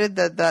decided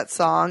that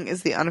song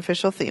is the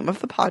unofficial theme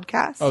of the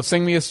podcast. Oh,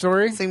 Sing Me a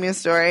Story? Sing Me a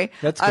Story.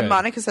 That's good.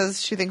 Monica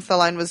says she thinks the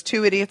line was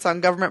 2 idiots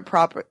on government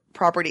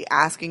property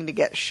asking to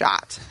get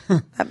shot.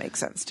 That makes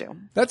sense, too.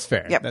 That's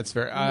fair. Yep. That's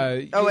fair.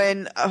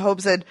 And Hope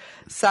said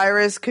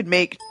Cyrus could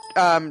make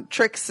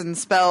tricks and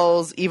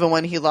spells even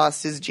when he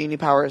lost his genie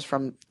powers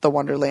from the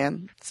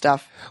Wonderland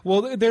stuff.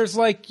 Well, there's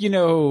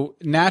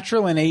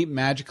natural innate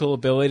magical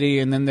ability,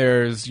 and then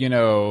there's,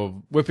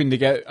 whipping to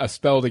get a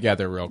spell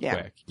together real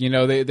quick.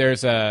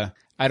 There's I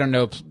don't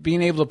know,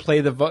 being able to play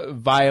the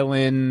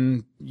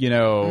violin,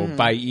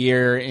 by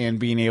ear and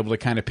being able to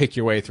kind of pick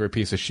your way through a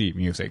piece of sheet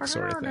music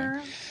sort of thing.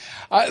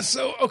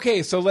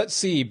 So let's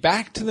see.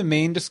 Back to the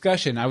main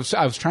discussion. I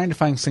was trying to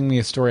find Sing Me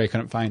a Story. I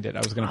couldn't find it. I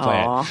was going to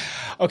play it.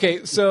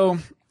 Okay, so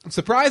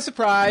surprise,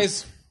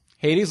 surprise.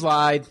 Hades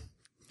lied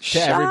to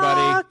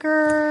everybody.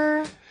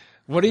 Shocker.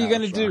 What are you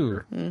going to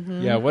do?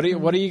 Mm-hmm. Yeah, what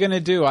are you going to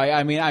do?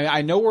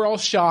 I know we're all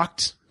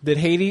shocked that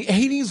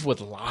Hades would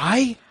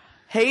lie.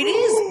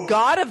 Hades,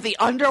 god of the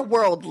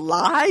underworld,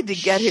 lied to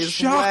get his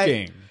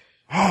shocking.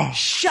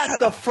 Shut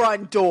the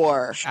front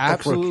door.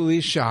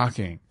 Absolutely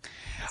shocking.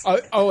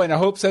 And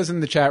Hope says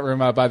in the chat room,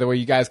 by the way,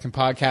 you guys can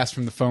podcast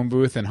from the phone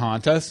booth and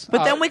haunt us.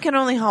 But then we can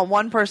only haunt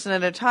one person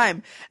at a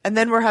time. And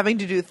then we're having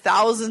to do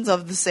thousands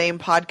of the same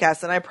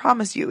podcasts. And I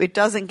promise you, it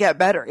doesn't get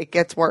better. It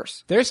gets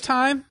worse. There's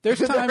time. There's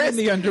time in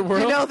the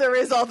underworld. There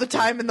is all the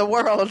time in the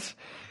world.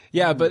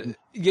 Yeah, but,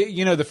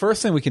 the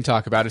first thing we can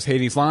talk about is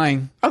Hades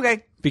lying.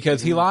 Okay.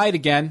 Because he lied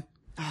again.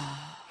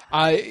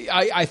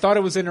 I thought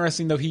it was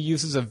interesting, though. He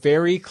uses a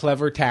very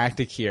clever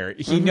tactic here.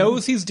 He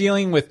knows he's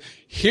dealing with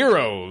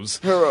heroes.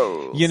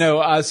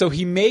 So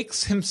he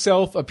makes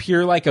himself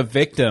appear like a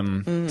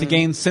victim to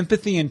gain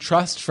sympathy and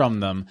trust from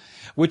them,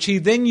 which he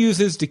then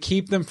uses to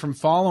keep them from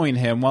following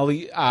him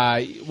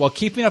while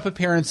keeping up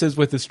appearances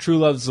with his true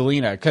love,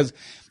 Zelina. Because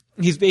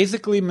he's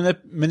basically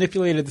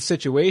manipulated the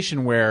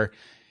situation where,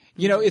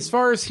 as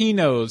far as he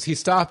knows, he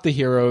stopped the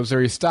heroes, or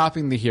he's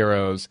stopping the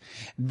heroes.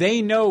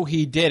 They know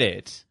he did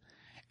it.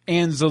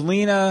 And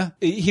Zelina,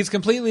 he's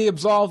completely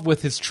absolved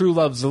with his true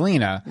love,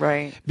 Zelina.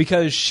 Right.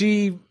 Because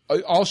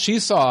all she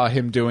saw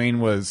him doing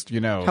was,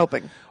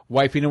 helping.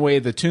 Wiping away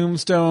the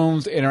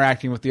tombstones,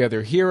 interacting with the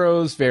other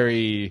heroes,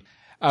 very,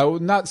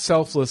 not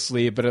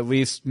selflessly, but at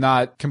least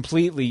not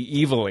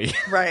completely evilly.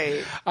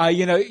 Right.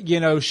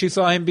 She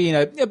saw him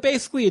being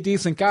basically a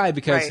decent guy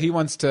because he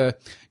wants to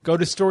go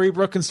to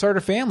Storybrooke and start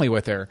a family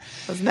with her.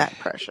 Wasn't that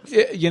precious?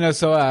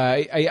 So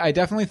I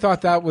definitely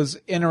thought that was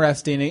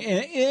interesting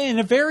in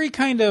a very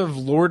kind of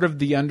Lord of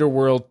the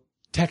Underworld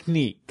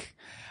technique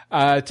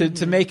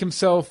to make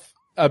himself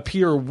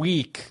appear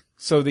weak.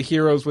 So the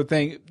heroes would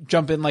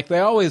jump in like they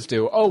always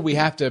do. Oh, we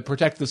have to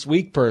protect this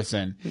weak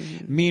person.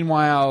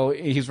 Meanwhile,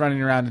 he's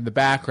running around in the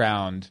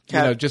background,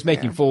 just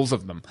making fools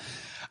of them.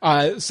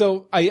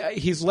 So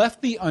he's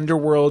left the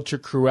underworld to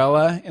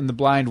Cruella and the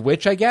Blind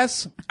Witch, I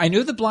guess. I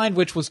knew the Blind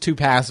Witch was too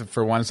passive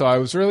for one, so I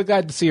was really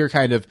glad to see her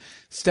kind of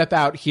step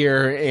out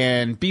here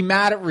and be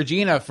mad at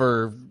Regina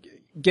for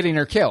getting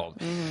her killed.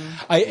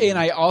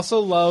 I also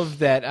love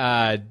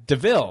that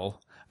DeVille,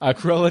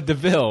 Cruella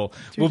DeVille,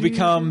 will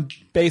become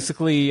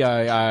basically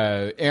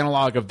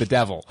analog of the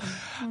devil.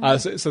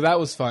 So that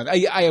was fun.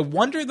 I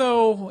wonder,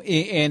 though,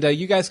 and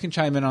you guys can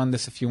chime in on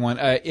this if you want,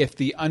 if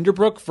the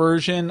Underbrook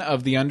version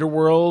of the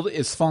Underworld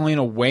is falling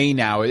away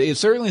now. It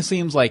certainly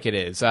seems like it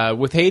is.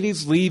 With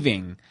Hades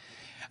leaving,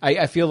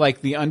 I feel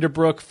like the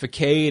Underbrook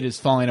facade is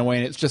falling away,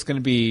 and it's just going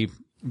to be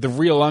the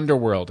real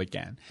Underworld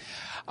again.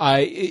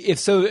 If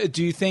so,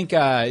 do you think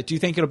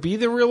it'll be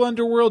the real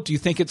Underworld? Do you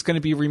think it's going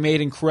to be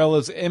remade in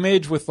Cruella's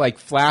image with like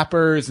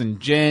flappers and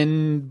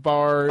gin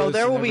bars? Oh,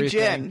 there will be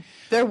gin.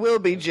 There will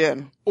be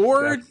gin.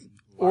 Or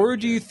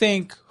do you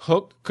think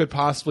Hook could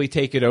possibly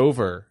take it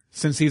over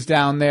since he's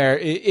down there,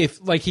 if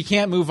like he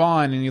can't move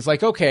on, and he's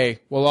like, okay,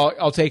 well,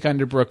 I'll take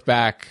Underbrook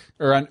back,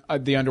 or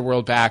the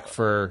Underworld back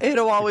for.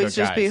 It'll always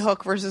just be guys.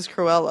 Hook versus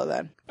Cruella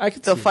then. I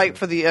could They'll see fight that.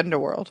 for the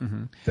Underworld.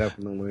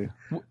 Definitely.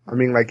 I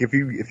mean, like if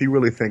you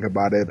really think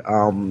about it,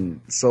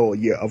 so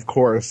yeah, of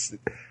course,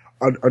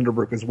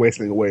 Underbrook is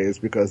wasting away is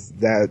because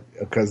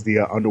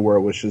the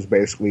Underworld was just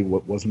basically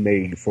what was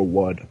made for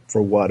what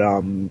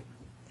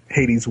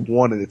Hades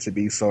wanted it to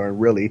be. So,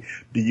 and really,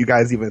 do you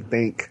guys even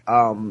think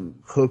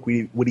Hook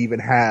would even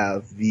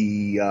have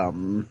the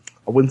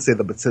I wouldn't say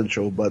the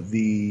potential, but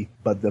the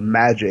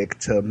magic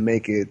to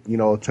make it,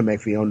 to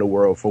make the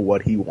Underworld for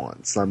what he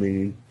wants? I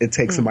mean, it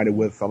takes somebody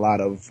with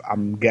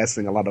I'm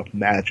guessing a lot of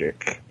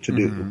magic to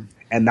do,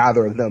 and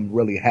neither of them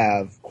really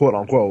have, quote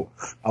unquote,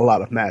 a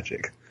lot of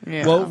magic.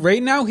 Yeah. Well,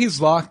 right now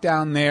he's locked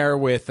down there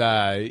with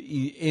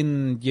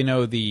in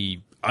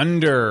the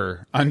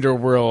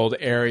underworld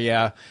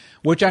area,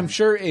 which I'm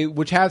sure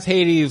which has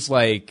Hades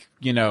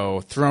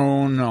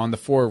thrown on the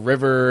four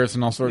rivers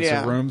and all sorts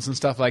of rooms and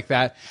stuff like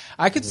that.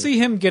 I could see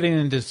him getting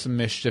into some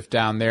mischief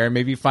down there,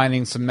 maybe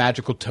finding some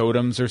magical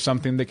totems or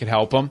something that could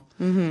help him.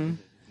 Mm-hmm.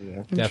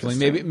 Yeah.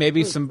 Definitely.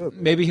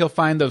 Maybe he'll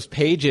find those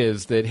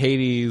pages that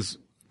Hades.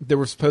 There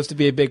was supposed to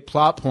be a big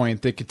plot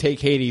point that could take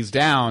Hades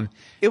down.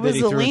 It was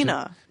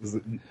Zelina.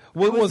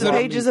 Was the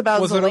pages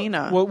about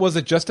Zelina. Was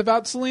it just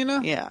about Selena?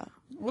 Yeah.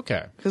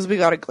 Okay. Because we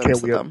got a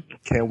glimpse of them.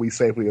 Can we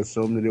safely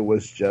assume that it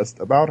was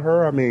just about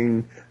her? I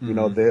mean,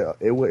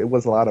 it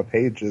was a lot of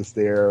pages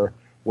there.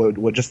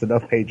 With just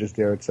enough pages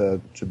there to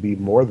be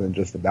more than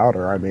just about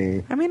her. I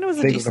mean, it was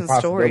a decent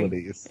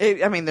story.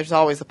 There's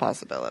always a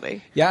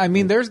possibility. Yeah, I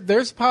mean, there's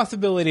a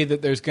possibility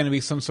that there's going to be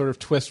some sort of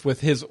twist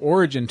with his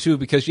origin too,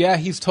 because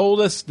he's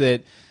told us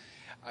that,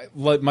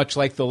 much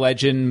like the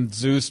legend,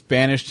 Zeus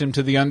banished him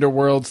to the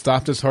underworld,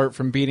 stopped his heart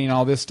from beating,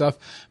 all this stuff,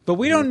 but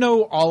we don't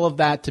know all of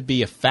that to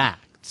be a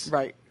fact.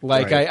 Right.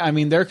 I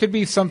mean, there could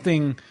be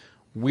something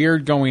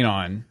weird going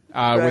on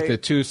with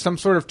it too, some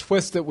sort of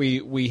twist that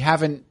we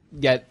haven't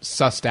yet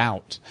sussed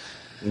out.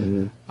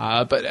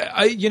 But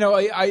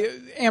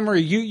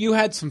Amory, you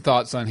had some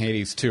thoughts on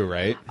Hades too,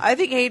 right? I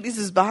think Hades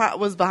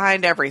was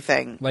behind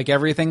everything. Like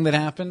everything that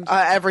happened?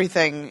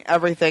 Everything.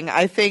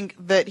 I think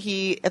that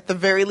he, at the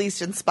very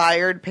least,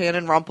 inspired Pan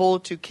and Rumple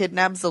to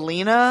kidnap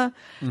Zelina,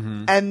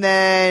 and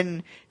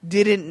then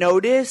didn't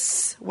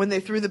notice when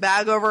they threw the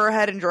bag over her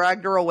head and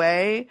dragged her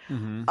away,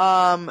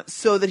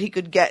 so that he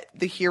could get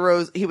the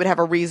heroes. He would have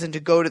a reason to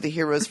go to the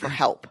heroes for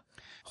help.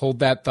 Hold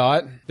that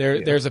thought.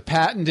 There's a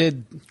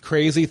patented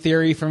crazy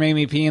theory from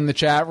Amy P in the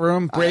chat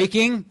room.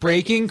 Breaking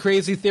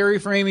crazy theory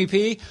from Amy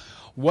P.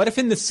 What if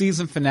in the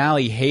season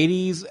finale,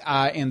 Hades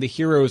and the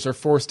heroes are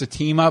forced to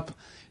team up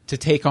to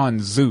take on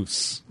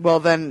Zeus? Well,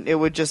 then it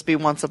would just be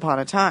Once Upon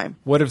a Time.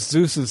 What if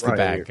Zeus is the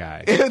bad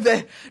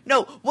guy?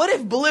 No, what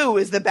if Blue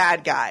is the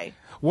bad guy?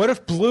 What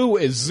if Blue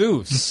is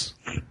Zeus?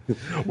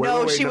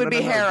 She would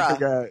be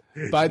Hera.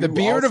 By the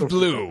beard of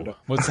Blue.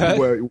 What's that?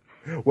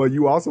 Well,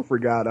 you also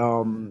forgot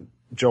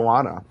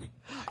Johanna.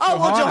 Oh,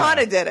 well,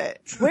 Johanna did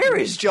it. Where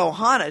is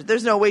Johanna?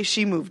 There's no way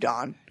she moved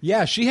on.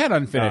 Yeah, she had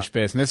unfinished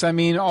business. I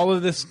mean, all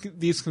of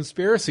these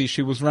conspiracies,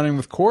 she was running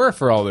with Cora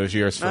for all those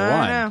years, for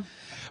one. Know.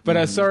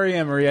 But sorry,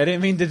 Emery, I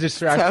didn't mean to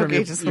distract from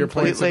your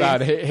points about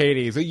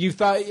Hades. You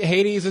thought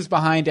Hades is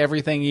behind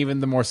everything,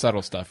 even the more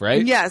subtle stuff,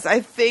 right? Yes,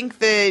 I think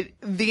that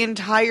the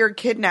entire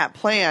kidnap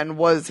plan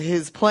was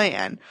his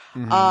plan.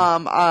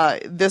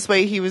 This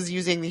way he was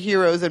using the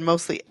heroes and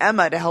mostly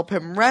Emma to help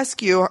him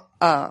rescue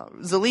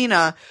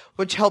Zelina,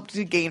 which helped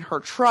to gain her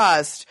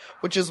trust,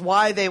 which is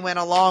why they went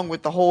along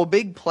with the whole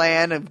big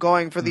plan of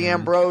going for the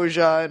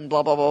ambrosia and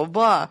blah, blah, blah,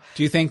 blah.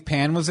 Do you think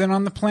Pan was in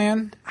on the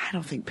plan? I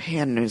don't think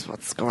Pan knows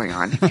what's going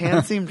on.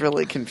 Pan seemed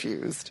really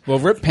confused. Well,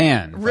 rip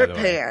Pan. Rip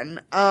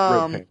Pan.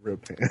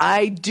 Rip Pan.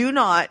 I do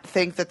not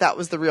think that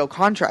was the real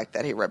contract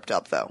that he ripped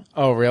up, though.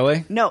 Oh,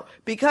 really? No,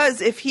 because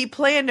if he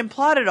planned and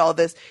plotted all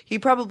this, he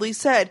probably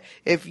said,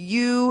 if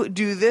you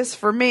do this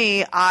for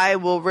me, I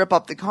will rip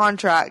up the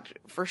contract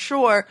for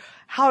sure.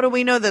 How do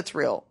we know that's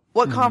real?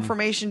 What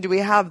confirmation do we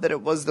have that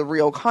it was the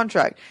real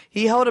contract?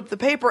 He held up the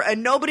paper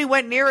and nobody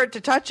went near it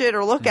to touch it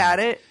or look at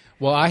it.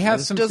 Well, I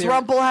have some. Does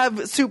Rumple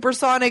have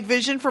supersonic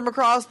vision from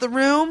across the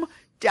room?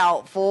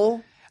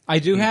 Doubtful. I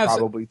do have.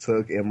 Probably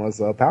took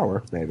Emma's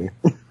power, maybe.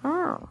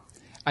 Oh.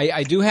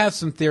 I do have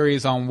some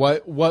theories on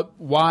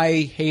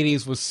why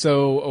Hades was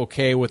so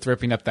okay with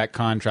ripping up that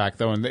contract,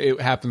 though, and it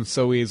happened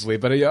so easily.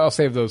 But I'll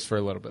save those for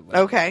a little bit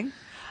later. Okay.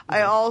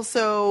 I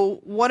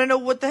also want to know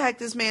what the heck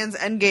this man's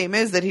endgame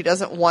is that he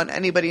doesn't want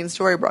anybody in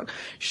Storybrooke.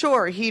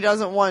 Sure, he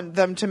doesn't want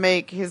them to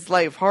make his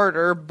life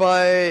harder,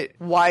 but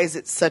why is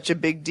it such a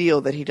big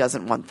deal that he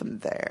doesn't want them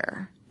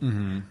there?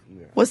 Mm-hmm.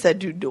 Yeah. What's that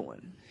dude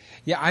doing?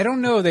 Yeah, I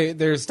don't know.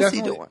 There's What's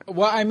definitely. he doing?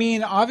 Well, I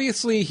mean,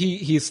 obviously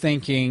he's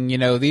thinking,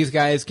 these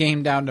guys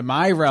came down to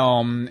my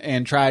realm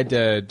and tried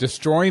to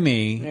destroy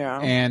me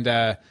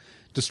and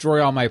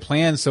destroy all my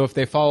plans. So if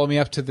they follow me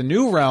up to the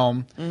new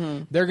realm,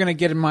 they're going to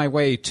get in my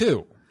way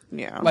too.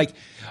 Yeah. Like,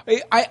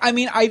 I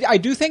mean, I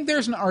do think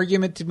there's an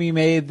argument to be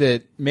made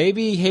that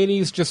maybe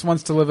Hades just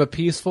wants to live a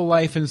peaceful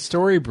life in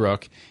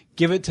Storybrooke.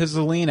 Give it to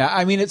Zelena.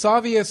 I mean, it's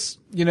obvious,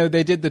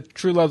 they did the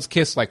True Love's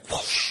kiss like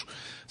whoosh.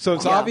 So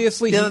it's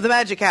obviously the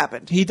magic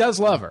happened. He does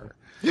love her.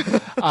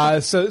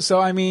 So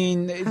I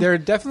mean, there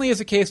definitely is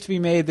a case to be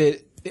made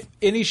that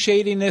any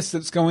shadiness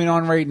that's going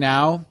on right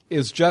now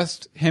is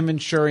just him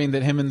ensuring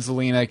that him and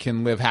Zelena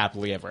can live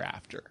happily ever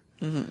after,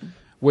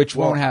 which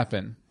won't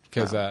happen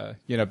because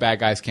bad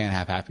guys can't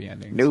have happy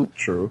endings. Nope.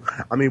 True.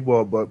 I mean,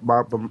 but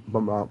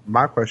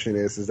my question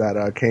is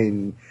that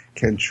can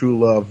true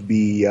love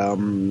be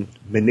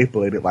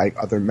manipulated like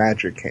other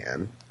magic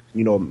can?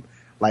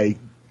 Like.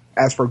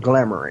 As for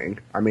glamoring,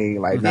 I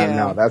mean, like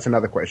now that's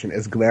another question.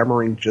 Is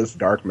glamoring just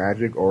dark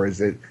magic, or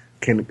is it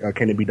can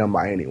it be done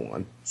by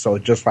anyone? So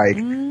just like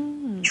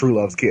True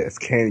Love's kiss,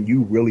 can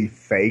you really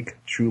fake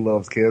True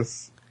Love's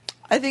kiss?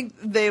 I think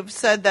they've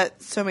said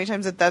that so many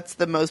times that that's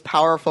the most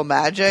powerful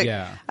magic.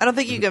 Yeah. I don't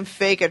think you can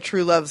fake a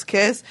True Love's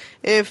kiss.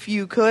 If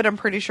you could, I'm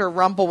pretty sure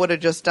Rumple would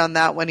have just done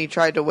that when he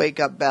tried to wake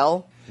up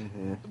Belle.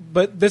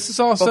 But this is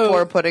also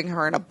before putting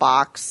her in a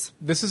box.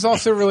 This is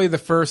also really the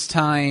first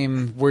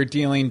time we're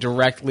dealing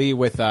directly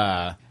with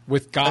God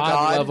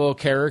level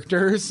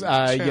characters.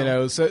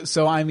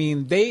 So I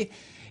mean,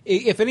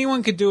 if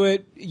anyone could do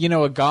it,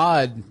 a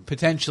god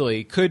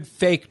potentially could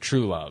fake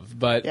true love.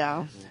 But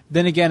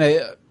then again,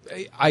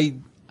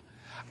 I'm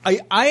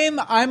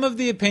of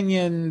the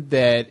opinion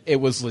that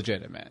it was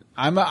legitimate.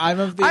 I'm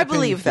of the. I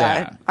believe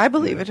that. I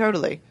believe it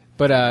totally.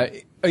 But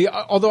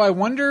although I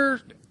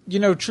wonder.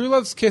 True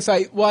Love's kiss,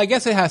 I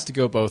guess it has to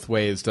go both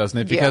ways, doesn't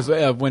it? Because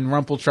when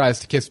Rumple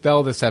tries to kiss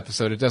Belle this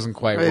episode, it doesn't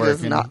quite work.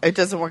 It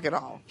doesn't work at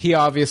all. He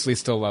obviously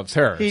still loves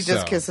her. He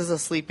just kisses a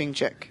sleeping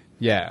chick.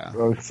 Yeah.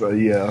 So,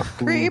 yeah.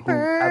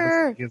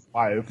 Creeper! His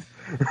wife.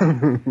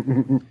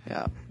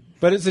 Yeah.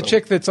 But it's a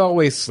chick that's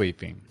always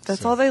sleeping.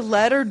 That's all they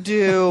let her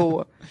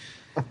do.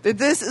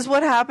 This is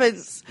what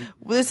happens.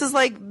 This is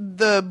like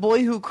the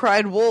Boy Who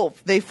Cried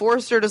Wolf. They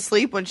forced her to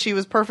sleep when she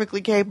was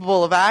perfectly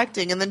capable of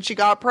acting, and then she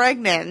got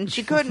pregnant, and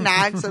she couldn't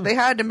act, so they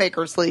had to make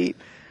her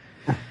sleep.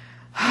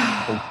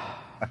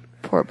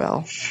 Poor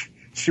Belle.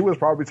 She was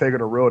probably taking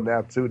a real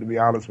nap, too, to be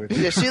honest with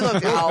you. Yeah, she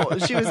looked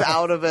out. She was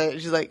out of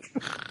it. She's like...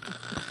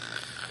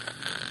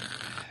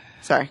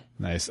 Sorry.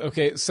 Nice.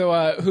 Okay,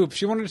 so,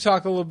 Hoops, you wanted to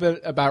talk a little bit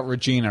about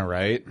Regina,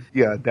 right?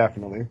 Yeah,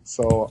 definitely.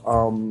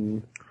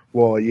 So,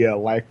 well, yeah,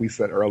 like we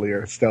said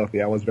earlier,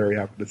 Stealthy, I was very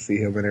happy to see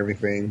him and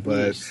everything,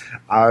 but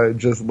I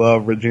just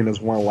love Regina's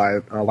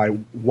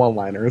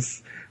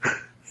one-liners.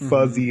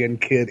 Fuzzy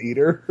and Kid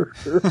Eater.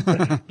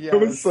 It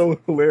was so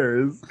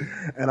hilarious.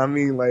 And I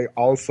mean, like,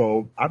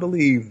 also, I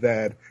believe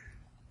that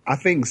I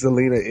think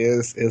Zelena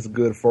is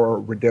good for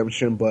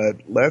redemption, but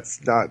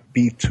let's not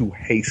be too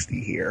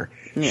hasty here.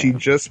 Yeah. She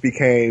just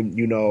became,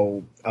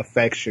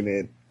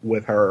 affectionate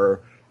with her,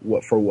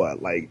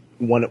 like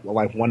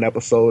one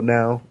episode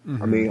now.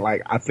 I mean,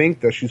 like, I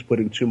think that she's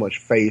putting too much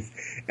faith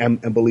and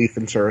belief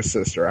into her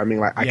sister. I mean,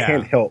 like, I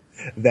can't help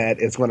that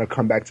it's going to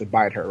come back to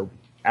bite her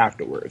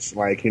afterwards.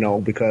 Like,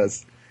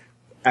 because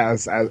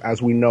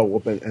as we know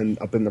up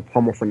in the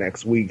promo for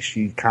next week,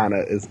 she kind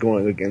of is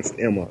going against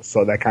Emma.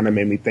 So that kind of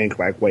made me think,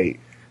 like, wait,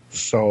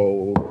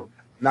 so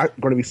not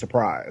going to be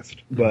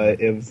surprised. But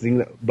if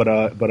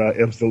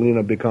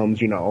Zelena becomes,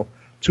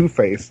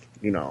 two-faced,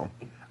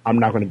 I'm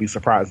not going to be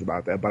surprised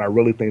about that, but I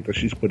really think that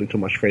she's putting too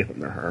much faith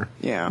into her.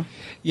 Yeah.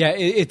 Yeah,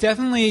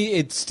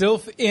 it's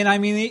still, and I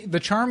mean, the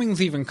Charmings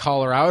even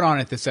call her out on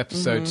it this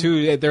episode,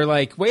 too. They're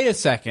like, wait a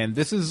second,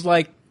 this is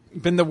like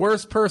been the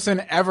worst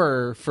person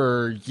ever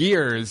for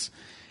years,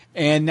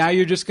 and now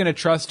you're just going to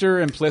trust her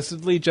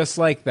implicitly just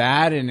like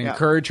that and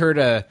encourage her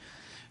to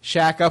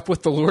shack up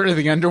with the Lord of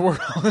the Underworld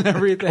and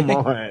everything?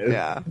 Come on.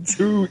 Yeah.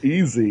 Too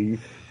easy.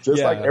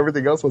 Just like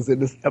everything else was in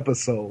this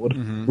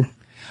episode.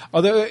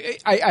 Although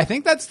I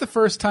think that's the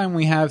first time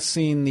we have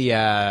seen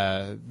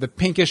the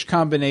pinkish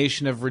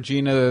combination of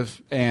Regina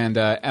and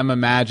Emma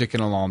Magic in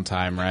a long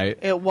time, right?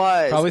 It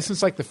was. Probably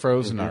since like the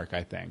Frozen arc,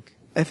 I think.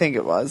 I think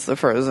it was the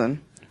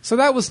Frozen. So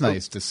that was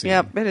nice to see.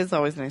 Yep, it is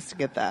always nice to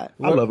get that.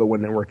 I love it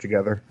when they work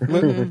together.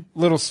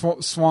 Little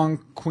Swan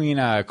Queen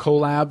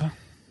collab.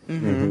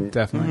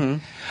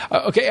 Definitely.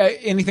 Okay,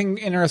 anything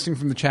interesting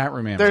from the chat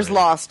room? There's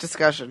Lost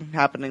discussion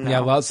happening now. Yeah,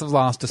 lots of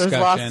Lost discussion.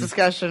 There's Lost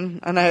discussion,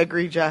 and I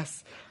agree,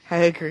 Jess. I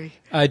agree.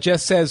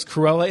 Jess says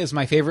Cruella is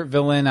my favorite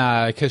villain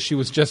because she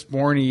was just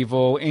born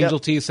evil. Angel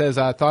T says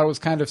I thought it was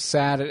kind of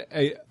sad.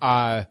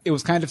 It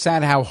was kind of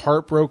sad how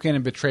heartbroken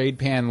and betrayed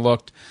Pan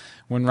looked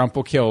when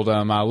Rumple killed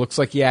him. Looks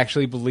like he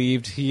actually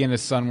believed he and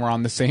his son were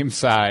on the same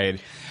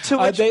side.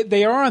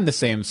 They are on the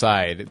same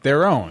side,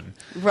 their own.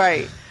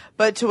 Right.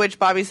 But to which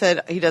Bobby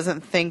said he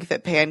doesn't think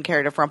that Pan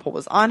cared if Rumple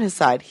was on his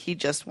side. He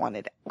just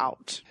wanted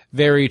out.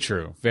 Very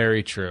true.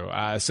 Very true.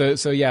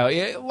 So yeah,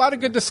 a lot of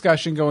good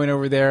discussion going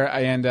over there.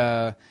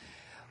 And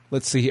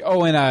let's see.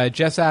 Oh, and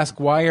Jess asked,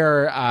 why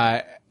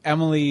are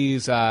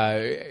Emily's,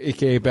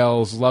 aka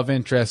Belle's love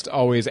interest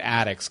always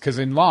addicts? Because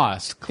in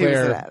Lost, He was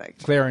an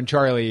addict. Claire and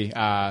Charlie,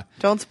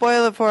 Don't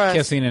spoil it for us.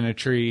 kissing in a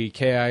tree,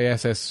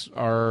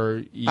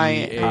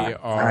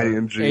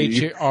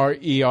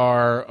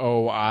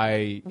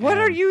 KISSREAHREROI. What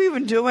are you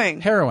even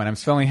doing? Heroin. I'm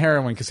spelling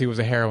heroin because he was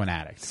a heroin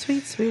addict.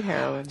 Sweet, sweet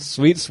heroin.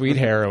 Sweet, sweet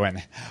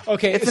heroin.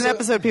 Okay. It's an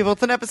episode, people.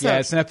 It's an episode. Yeah,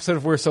 it's an episode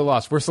of We're So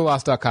Lost. We're So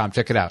Lost.com.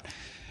 Check it out.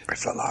 We're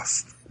so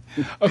lost.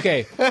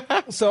 Okay,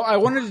 so I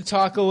wanted to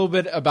talk a little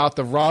bit about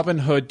the Robin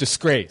Hood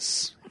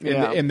disgrace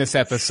in this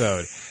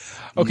episode.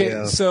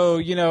 Okay, so,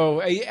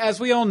 as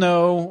we all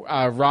know,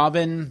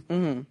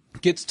 Robin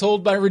gets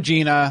told by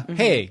Regina,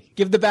 hey,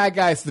 give the bad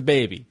guys the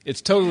baby.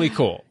 It's totally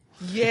cool.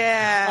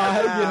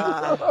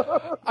 Yeah.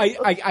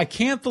 I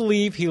can't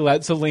believe he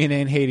let Zelena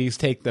and Hades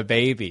take the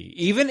baby.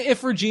 Even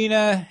if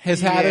Regina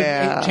has had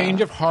a change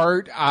of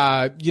heart,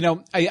 I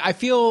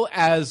feel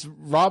as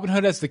Robin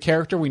Hood, as the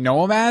character we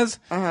know him as,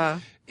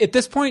 at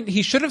this point,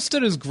 he should have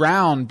stood his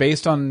ground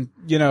based on,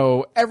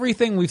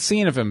 everything we've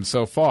seen of him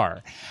so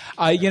far.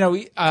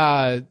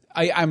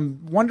 I'm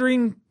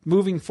wondering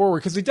moving forward,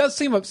 because he does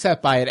seem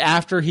upset by it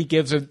after he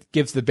gives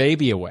the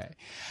baby away.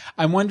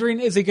 I'm wondering,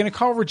 is he going to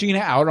call Regina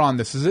out on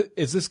this?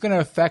 Is this going to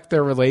affect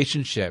their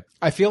relationship?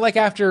 I feel like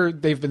after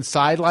they've been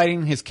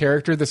sidelighting his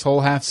character this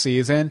whole half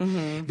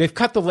season, they've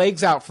cut the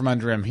legs out from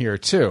under him here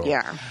too.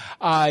 Yeah.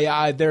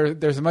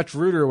 There's a much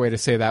ruder way to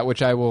say that,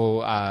 which I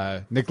will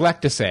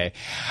neglect to say.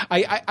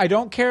 I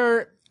don't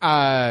care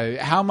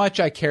how much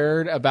I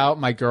cared about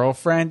my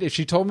girlfriend. If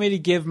she told me to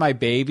give my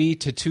baby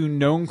to two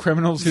known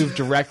criminals who've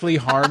directly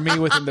harmed me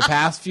within the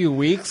past few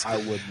weeks, I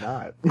would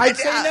not. I'd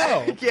say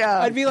no.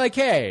 Yeah. I'd be like,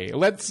 hey,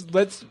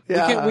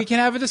 we can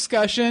have a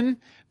discussion,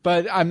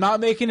 but I'm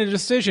not making a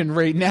decision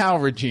right now,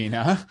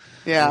 Regina.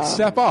 Yeah.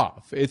 Step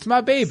off. It's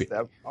my baby.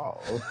 Step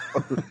off.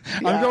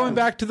 I'm going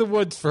back to the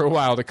woods for a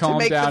while to calm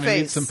make the down and eat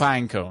face. some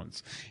pine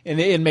cones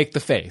and make the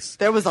face.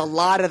 There was a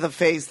lot of the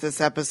face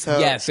this episode.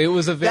 Yes, it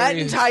was a That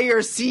very...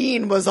 entire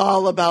scene was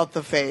all about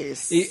the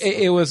face.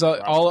 It was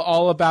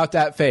all about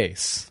that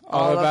face.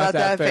 All about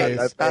that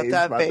face. About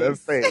that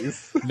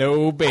face.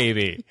 No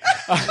baby.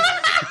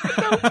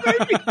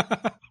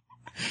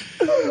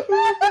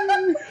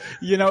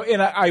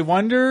 And I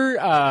wonder,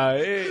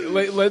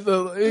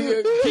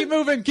 keep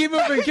moving.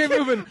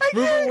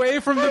 Move away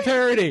from the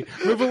parody.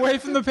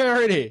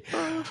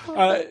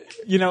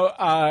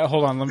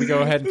 Hold on. Let me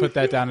go ahead and put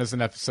that down as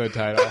an episode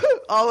title.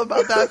 All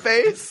about that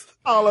face.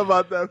 All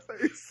about that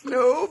face.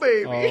 No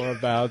baby. All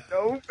about...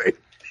 No baby.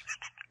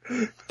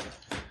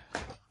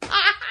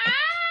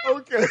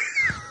 Okay.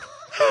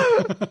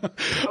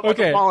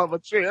 Okay. Fall off a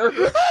chair.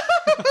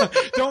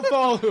 Don't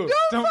fall, Hoop.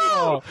 Don't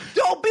fall.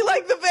 Don't be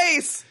like the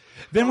face.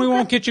 Then we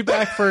won't get you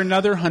back for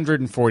another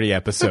 140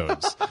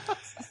 episodes.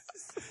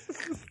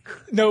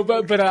 No,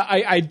 but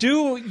I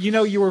do,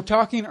 you were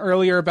talking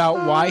earlier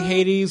about why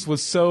Hades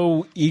was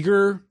so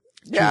eager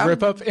to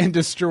rip up and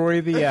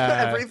destroy the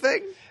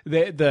everything.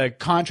 The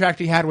contract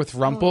he had with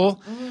Rumpel.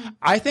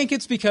 I think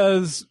it's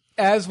because,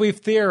 as we've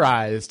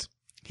theorized,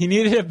 he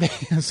needed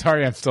a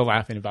sorry, I'm still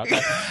laughing about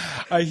that.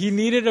 He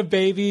needed a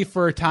baby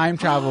for a time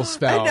travel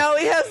spell. And now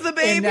he has the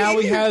baby. And now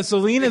he has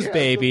Zelena's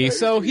baby,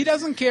 so he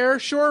doesn't care.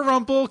 Sure,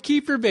 Rumpel,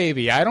 keep your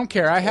baby. I don't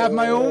care. I have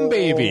my own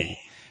baby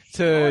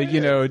to,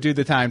 do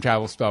the time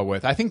travel spell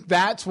with. I think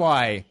that's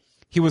why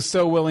he was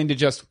so willing to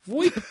just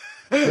rip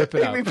it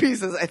up. Baby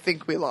pieces. I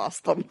think we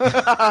lost them.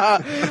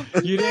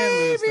 You didn't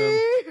lose them.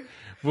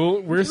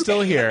 Well, we're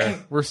still here.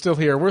 We're still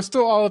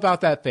all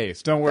about that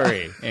face. Don't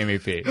worry, Amy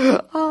P.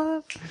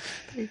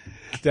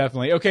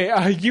 Definitely.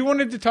 Okay, you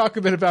wanted to talk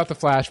a bit about the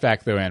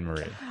flashback, though,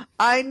 Anne-Marie.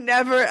 I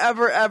never,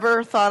 ever,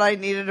 ever thought I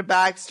needed a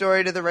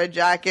backstory to the Red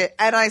Jacket,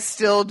 and I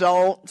still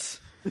don't.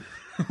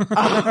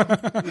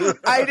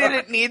 I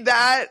didn't need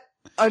that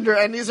under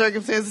any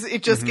circumstances.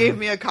 It just gave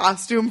me a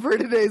costume for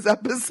today's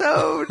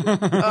episode.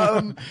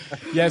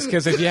 Yes,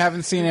 because if you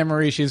haven't seen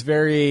Anne-Marie, she's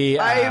very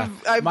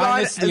I've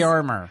minus the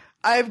armor.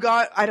 I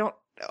don't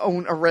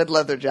own a red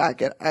leather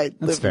jacket. I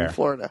live in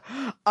Florida.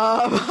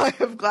 I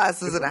have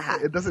glasses and a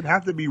hat. It doesn't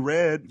have to be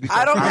red.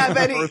 I don't have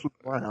any. First was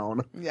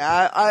brown.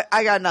 Yeah,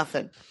 I got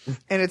nothing.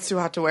 And it's too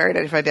hot to wear it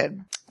if I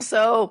did.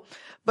 So,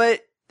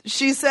 but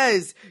she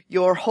says,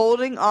 you're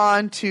holding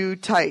on too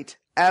tight.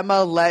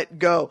 Emma, let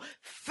go.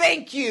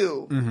 Thank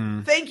you.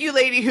 Mm-hmm. Thank you,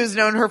 lady who's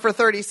known her for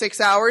 36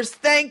 hours.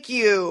 Thank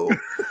you.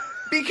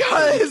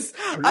 Because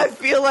I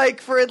feel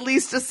like for at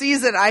least a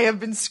season, I have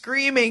been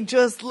screaming,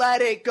 just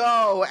let it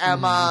go,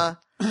 Emma.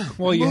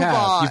 Well, you Move have.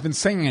 on. You've been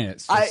singing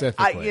it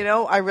specifically.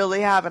 I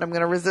really have, and I'm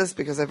going to resist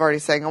because I've already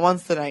sang it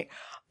once tonight.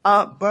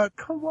 But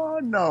come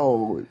on,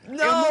 no.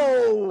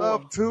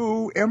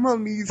 Emma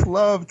needs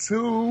love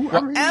too.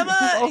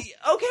 Emma,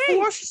 okay.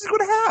 What she's going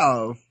to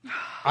have?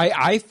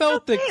 I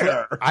felt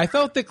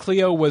that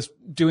Cleo was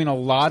doing a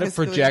lot of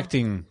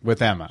projecting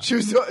with Emma. She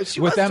was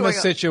with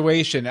Emma's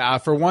situation.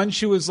 For one,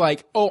 she was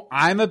like, "Oh,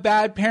 I'm a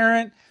bad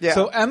parent,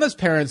 so Emma's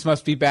parents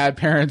must be bad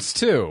parents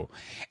too."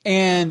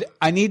 And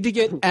I need to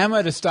get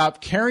Emma to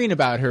stop caring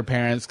about her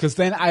parents because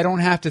then I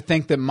don't have to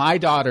think that my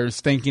daughter's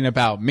thinking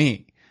about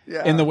me.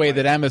 in the way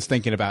that Emma's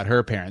thinking about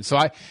her parents. So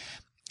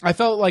I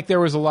felt like there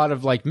was a lot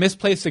of like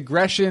misplaced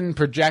aggression,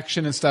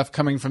 projection, and stuff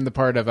coming from the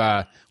part of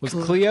was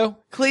Cleo,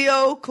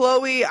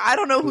 Chloe. I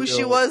don't know who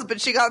she was, but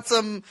she got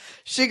some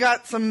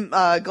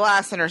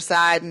glass in her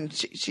side, and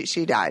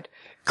she died.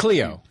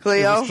 Cleo.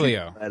 Cleo? It was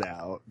Cleo. Bled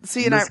out.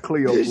 See, and Miss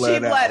Cleo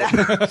bled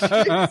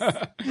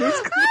out.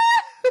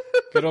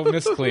 Good old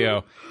Miss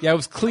Cleo. Yeah, it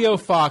was Cleo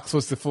Fox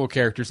was the full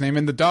character's name,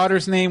 and the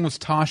daughter's name was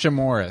Tasha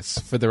Morris,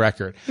 for the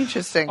record.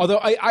 Interesting. Although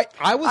I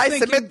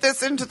submit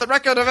this into the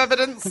record of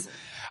evidence.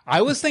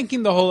 I was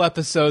thinking the whole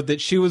episode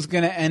that she was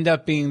going to end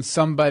up being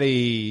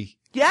somebody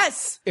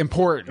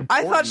important.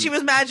 I thought she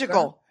was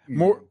magical.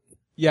 More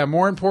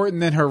important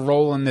than her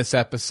role in this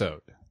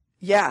episode.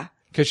 Yeah.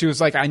 Because she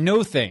was like, I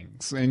know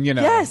things, and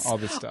all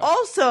this stuff.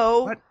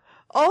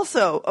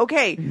 Also,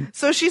 okay,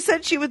 so she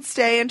said she would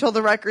stay until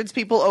the records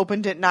people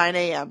opened at 9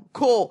 a.m.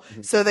 Cool.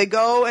 So they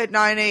go at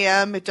 9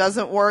 a.m. It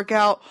doesn't work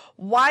out.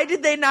 Why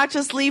did they not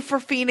just leave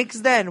for Phoenix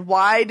then?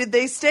 Why did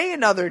they stay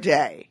another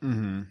day?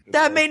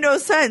 That made no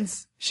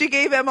sense. She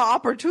gave Emma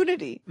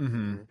opportunity.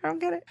 I don't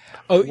get it.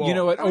 Oh, you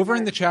know what? Over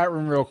in the chat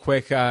room real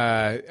quick,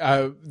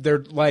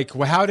 they're like,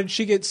 well, how did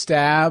she get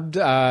stabbed?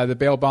 The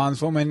bail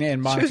bondswoman,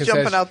 and Monica She was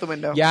jumping says, out the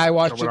window. Yeah, I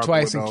watched Jumping it out the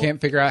twice and window.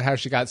 can't figure out how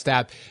she got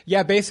stabbed.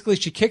 Yeah, basically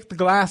she kicked the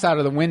glass out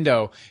of the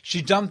window.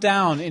 She jumped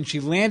down and she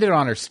landed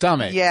on her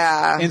stomach.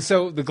 Yeah. And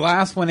so the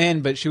glass went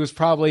in, but she was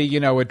probably,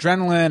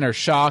 adrenaline or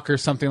shock or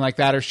something like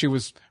that, or she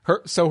was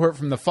hurt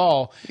from the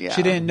fall. Yeah.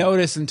 She didn't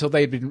notice until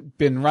they'd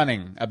been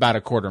running about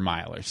a quarter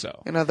mile or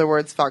so. In other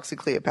words, Foxy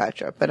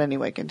Cleopatra. But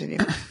anyway, continue.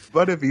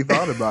 But if you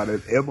thought about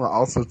it, Emma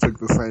also took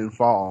the same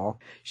fall.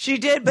 She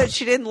did, but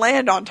she didn't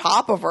land on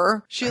top of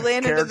her. She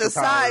landed to Character the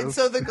side, powers.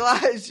 so the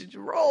glass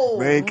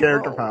rolled. Main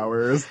character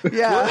powers.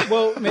 Yeah.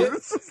 Well,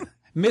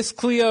 Miss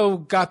Cleo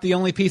got the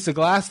only piece of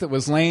glass that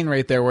was laying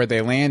right there where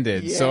they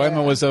landed, so Yeah.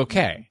 Emma was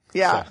okay.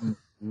 Yeah.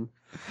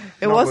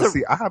 It No, wasn't. but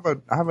see, I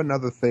have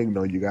another thing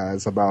though, you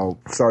guys, about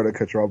sorry to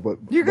cut you off, but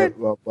You're good.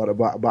 But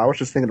I was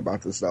just thinking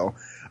about this though,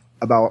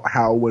 about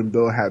how when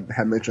Bill had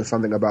mentioned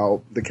something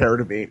about the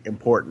character being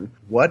important.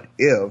 What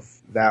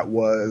if that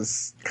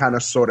was kind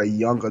of sort of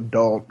young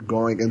adult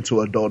going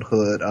into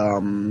adulthood,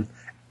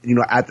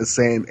 at the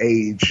same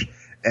age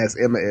as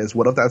Emma is?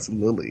 What if that's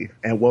Lily,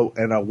 and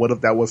what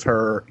if that was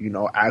her,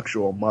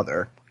 actual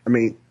mother? I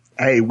mean,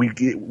 hey, we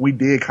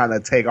did kind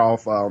of take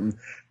off.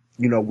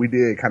 We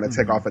did kind of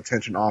take off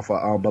attention off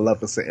of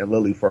Maleficent and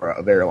Lily for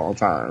a very long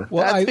time.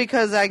 Well, That's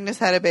because Agnes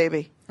had a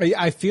baby.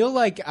 I feel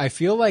like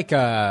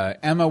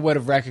Emma would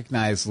have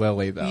recognized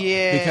Lily though,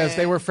 Yeah. because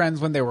they were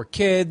friends when they were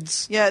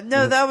kids. Yeah,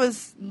 no, that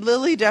was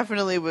Lily.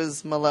 Definitely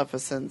was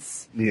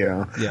Maleficent's.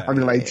 Yeah. Yeah. I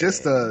mean, like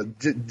just a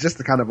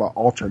kind of an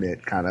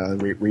alternate kind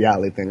of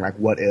reality thing, like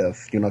what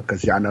if,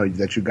 because I know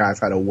that you guys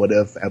had a what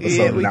if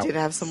episode. Yeah, we and did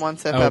have some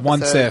once if episodes.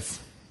 Once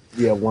if.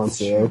 Yeah, once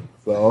if.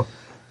 So.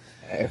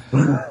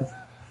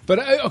 But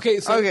okay,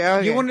 so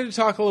Okay. you wanted to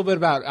talk a little bit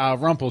about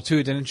Rumple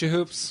too, didn't you,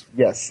 Hoops?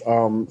 Yes.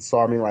 So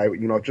I mean, like,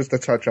 just to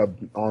touch up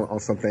on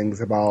some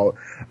things about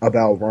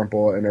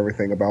Rumple and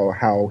everything, about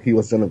how he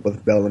was dealing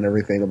with Belle and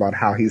everything, about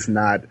how he's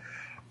not,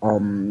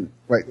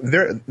 like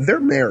they're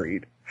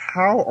married.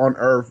 How on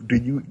earth do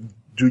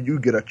you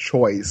get a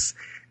choice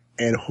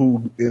and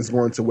who is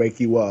going to wake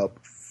you up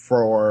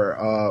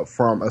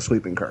from a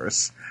sleeping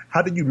curse?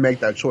 How did you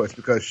make that choice?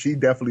 Because she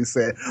definitely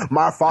said,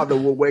 "My father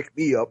will wake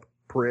me up,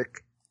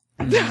 prick."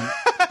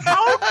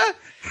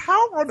 How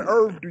on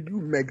earth do you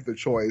make the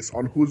choice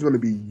on who's going to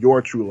be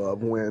your true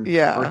love when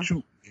aren't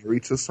you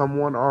married to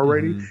someone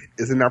already?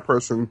 Isn't that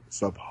person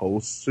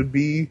supposed to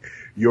be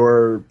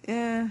your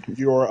true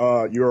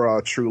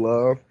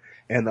love?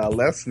 And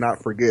let's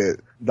not forget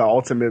the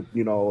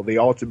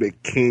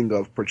ultimate king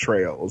of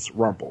portrayals,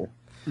 Rumple.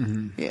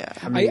 Yeah.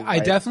 I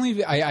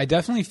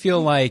definitely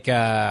feel like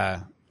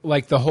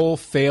the whole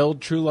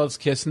failed True Love's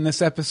kiss in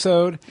this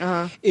episode.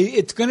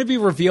 It's going to be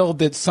revealed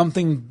that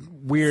something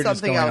weird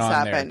Something is going else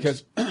on happened. there.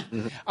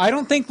 Because I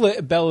don't think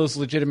Bella's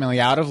legitimately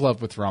out of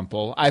love with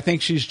Rumple. I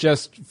think she's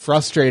just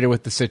frustrated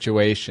with the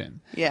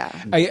situation. Yeah.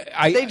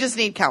 I They just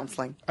need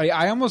counseling.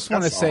 I almost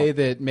want to That's say all.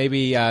 that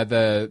maybe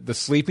the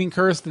sleeping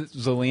curse that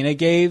Zelina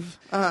gave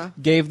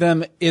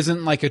them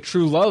isn't like a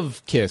true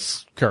love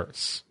kiss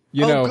curse.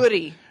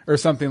 Goody. Or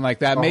something like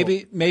that.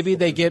 Maybe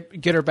they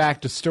get her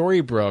back to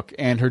Storybrooke,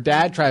 and her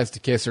dad tries to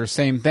kiss her.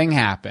 Same thing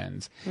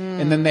happens,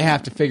 and then they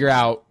have to figure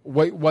out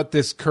what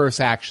this curse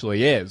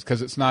actually is,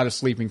 because it's not a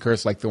sleeping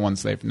curse like the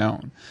ones they've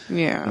known.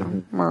 Yeah.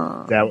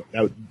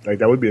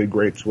 That would be a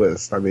great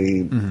twist. I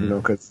mean,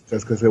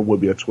 because it would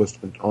be a twist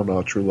on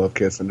a True Love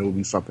kiss, and it would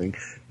be something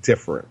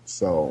different.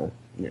 So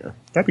yeah,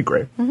 that'd be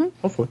great.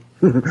 Hopefully.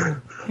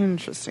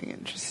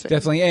 Interesting.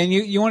 Definitely. And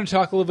you want to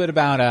talk a little bit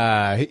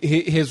about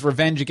his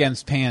revenge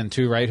against Pan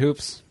too, right,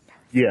 Hoops?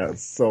 Yeah.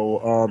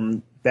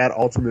 So that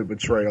ultimate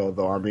betrayal,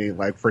 though. I mean,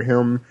 like for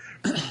him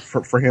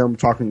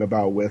talking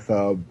about with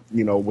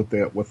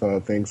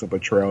things of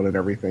betrayal and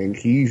everything,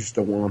 he's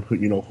the one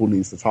who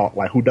needs to talk,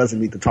 like who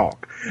doesn't need to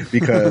talk,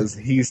 because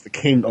he's the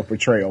king of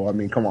betrayal. I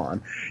mean, come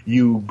on,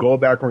 you go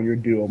back on your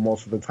deal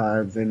most of the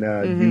times, and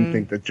you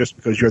think that just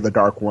because you're the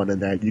Dark One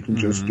and that you can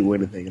just do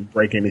anything and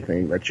break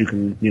anything, that you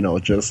can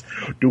just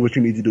do what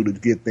you need to do to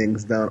get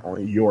things done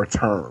on your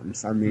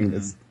terms. I mean,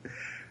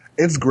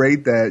 it's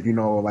great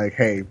that like,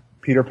 hey,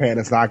 Peter Pan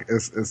is not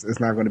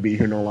going to be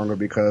here no longer,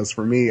 because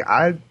for me,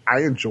 I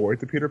enjoyed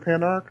the Peter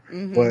Pan arc,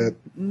 but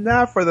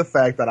not for the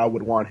fact that I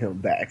would want him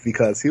back,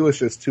 because he was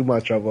just too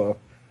much of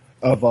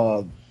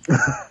a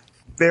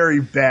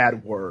very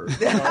bad word.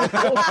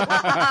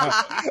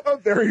 A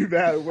very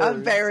bad word. A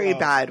very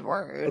bad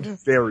word. A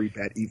very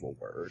bad evil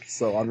word.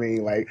 So I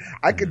mean, like,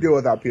 I could do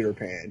without Peter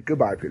Pan.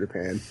 Goodbye, Peter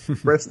Pan.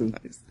 Rest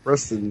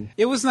in.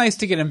 It was nice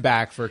to get him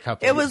back for a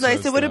couple. It was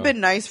nice. It would have been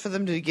nice for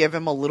them to give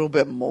him a little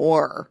bit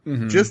more.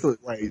 Just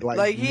like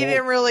he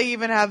didn't really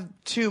even have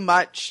too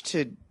much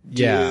to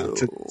do.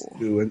 To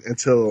do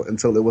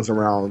until it was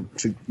around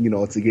to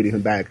getting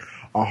him back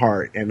a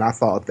heart, and I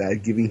thought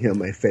that giving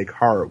him a fake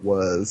heart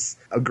was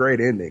a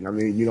great ending. I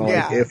mean,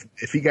 like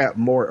if he got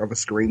more of a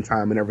screen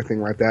time and everything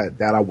like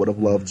that I would have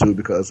loved too,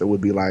 because it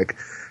would be like,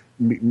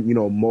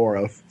 more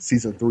of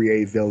season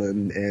 3A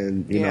villain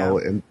and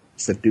and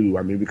subdue.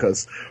 I mean,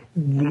 because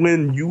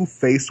when you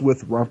faced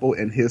with Rumple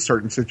in his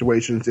certain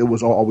situations, it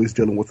was always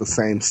dealing with the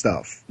same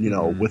stuff,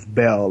 with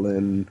Belle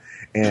and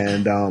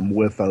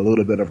with a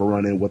little bit of a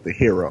run in with the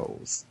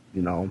heroes.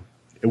 It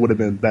would have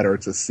been better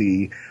to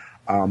see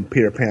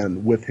Peter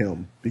Pan with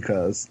him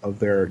because of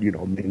their,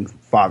 being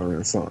father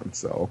and son.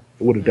 So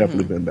it would have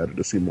definitely been better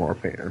to see more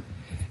Pan.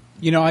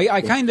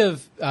 I kind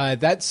of,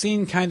 that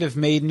scene kind of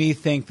made me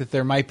think that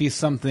there might be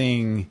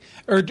something,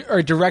 or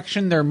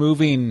direction they're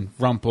moving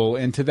Rumple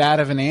into that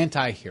of an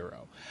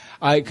anti-hero.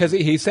 Because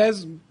he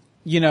says, and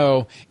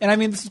I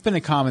mean, this has been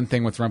a common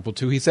thing with Rumple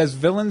too. He says,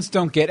 villains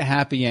don't get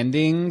happy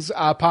endings,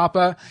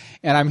 Papa,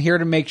 and I'm here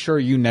to make sure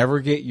you never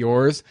get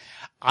yours.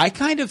 I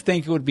kind of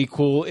think it would be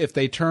cool if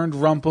they turned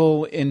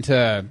Rumple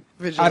into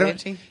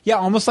vigilante.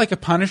 Almost like a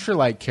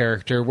Punisher-like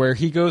character, where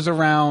he goes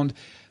around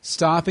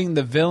stopping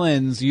the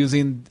villains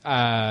using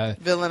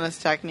villainous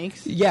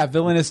techniques. Yeah,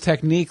 villainous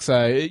techniques,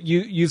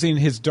 using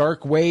his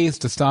dark ways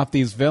to stop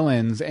these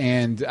villains,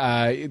 and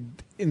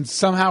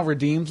somehow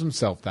redeems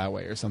himself that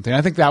way or something.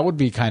 I think that would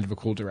be kind of a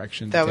cool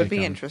direction. That would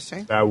be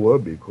interesting. That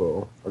would be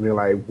cool. I mean,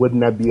 like,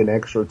 wouldn't that be an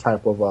extra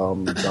type of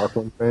Dark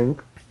One thing?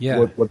 Yeah.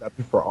 Would that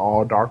be for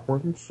all Dark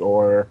Ones,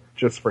 or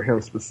just for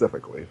him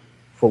specifically?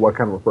 For what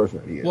kind of a person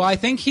that he is? Well, I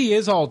think he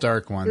is all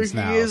Dark Ones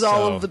now. He is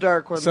all of the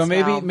Dark Ones. So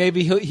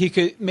maybe he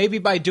could, maybe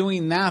by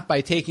doing that,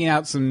 by taking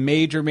out some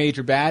major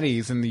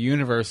baddies in the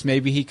universe,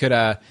 maybe he could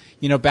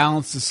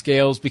balance the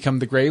scales, become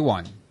the Gray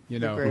One. The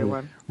Gray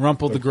One.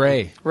 Rumple the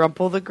Gray.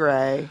 Rumple the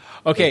Gray.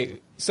 Okay.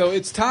 So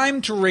it's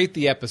time to rate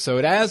the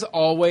episode. As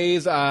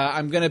always,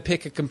 I'm going to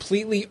pick a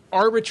completely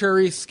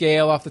arbitrary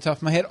scale off the top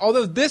of my head.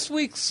 Although this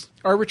week's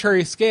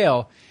arbitrary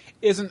scale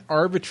isn't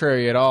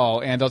arbitrary at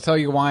all, and I'll tell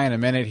you why in a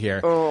minute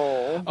here.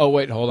 Oh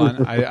wait, hold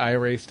on. I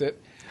erased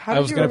it. I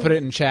was going to put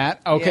it in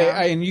chat. Okay,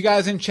 Yeah. And you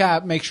guys in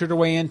chat, make sure to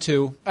weigh in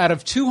too. Out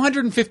of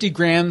 250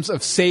 grams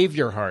of Save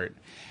Your Heart,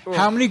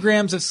 how many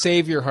grams of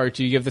Save Your Heart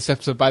do you give this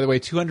episode? By the way,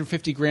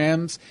 250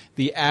 grams,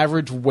 the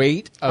average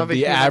weight of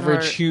the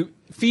average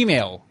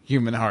female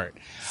human heart.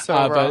 So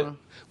wrong. But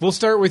we'll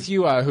start with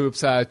you,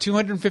 Hoops.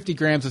 250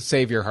 grams of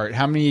Save Your Heart.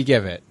 How many you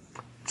give it?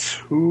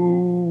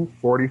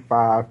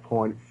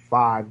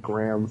 245.5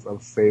 grams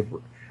of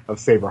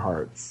Savor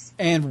Hearts.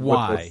 And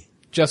why?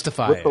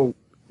 Justify it.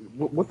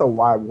 With a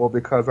why? Well,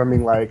 because I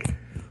mean, like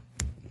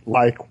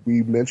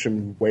we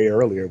mentioned way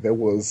earlier, there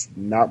was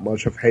not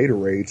much of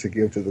haterade to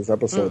give to this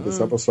episode. Mm-hmm.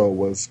 This episode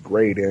was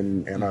great,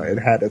 and it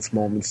had its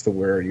moments to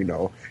where it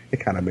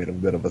kind of made a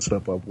bit of a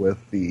slip up with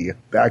the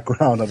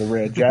background of the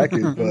red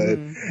jacket,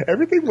 but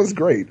everything was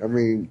great. I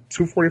mean,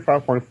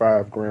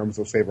 245.5 grams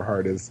of Savor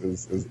Heart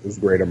is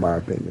great in my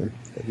opinion,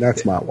 and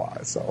that's my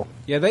why. So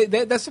yeah,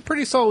 that's a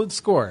pretty solid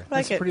score.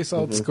 That's a pretty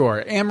solid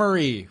score.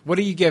 Anne-Marie, what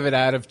do you give it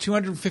out of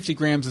 250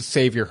 grams of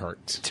Save Your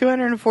Heart?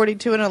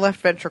 242 in a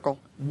left ventricle.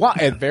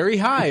 Why? Very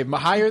high,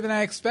 higher than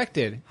I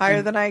expected.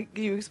 Higher than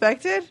you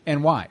expected?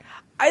 And why?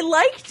 I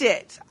liked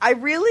it. I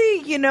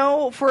really,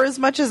 for as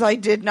much as I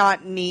did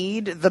not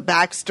need the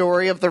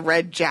backstory of the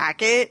red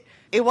jacket,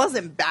 it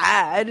wasn't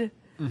bad.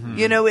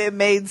 Mm-hmm. It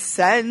made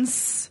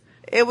sense.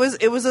 It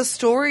was a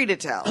story to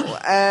tell.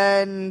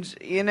 And,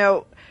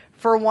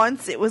 for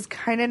once, it was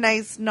kind of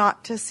nice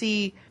not to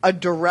see a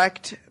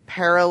direct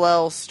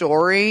parallel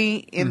story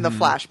in the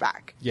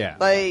flashback. Yeah.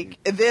 Like,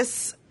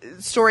 this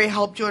story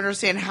helped you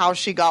understand how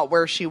she got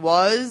where she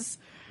was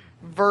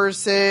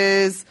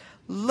versus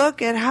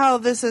look at how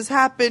this has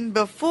happened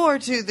before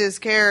to this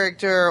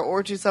character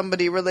or to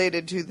somebody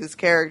related to this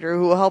character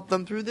who will help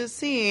them through this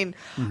scene.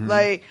 Mm-hmm.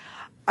 Like,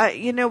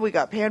 we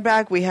got Pan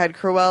back, we had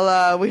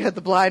Cruella, we had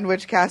the Blind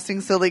Witch casting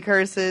silly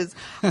curses.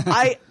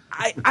 I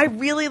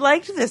really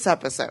liked this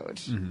episode.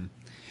 Mm-hmm.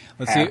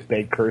 Let's see.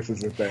 half-baked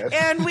curses at that.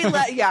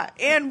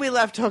 And we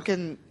left Hook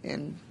in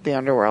the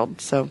underworld.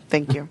 So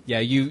thank you. Yeah,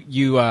 you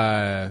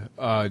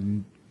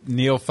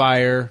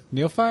Neilfire,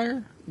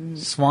 Swanfire,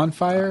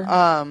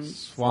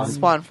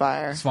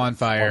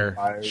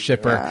 Swanfire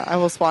shipper. Yeah, I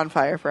will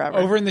Swanfire forever.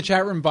 Over in the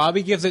chat room,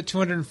 Bobby gives it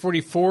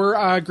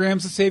 244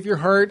 grams of Save Your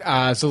Heart.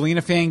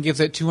 Zelina Fan gives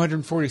it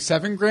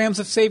 247 grams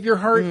of Save Your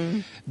Heart.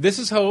 This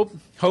is Hope.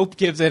 Hope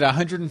gives it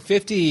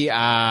 150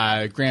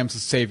 grams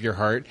of Save Your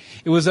Heart.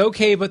 It was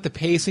okay, but the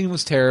pacing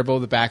was terrible.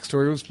 The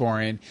backstory was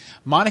boring.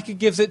 Monica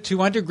gives it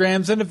 200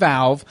 grams in a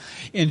Valve.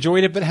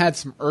 Enjoyed it, but had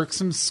some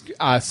irksome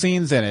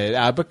scenes in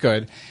it, but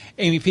good.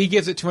 Amy P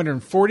gives it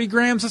 240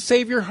 grams of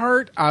Save Your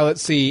Heart.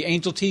 Let's see.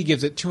 Angel T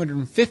gives it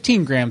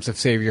 215 grams of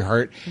Save Your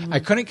Heart. I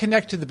couldn't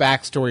connect to the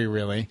backstory,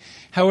 really.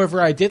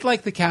 However, I did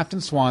like the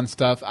Captain Swan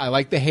stuff. I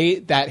like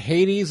that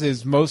Hades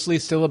is mostly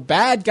still a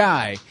bad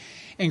guy.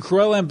 And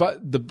Cruella and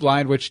the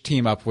Blind Witch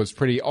team up was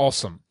pretty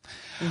awesome.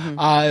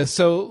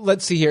 So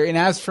let's see here. And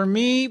as for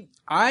me,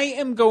 I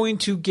am going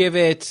to give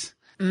it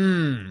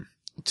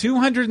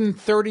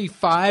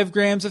 235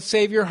 grams of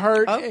Save Your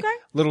Heart. Okay.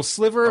 Little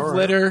sliver of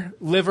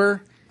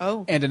liver.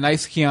 Oh. And a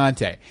nice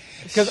Chianti.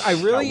 Because I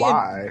really...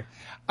 Why?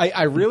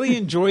 I really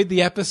enjoyed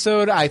the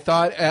episode. I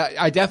thought...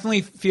 I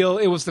definitely feel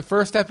it was the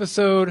first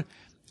episode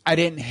I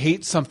didn't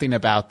hate something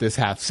about this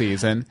half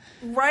season.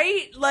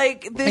 Right?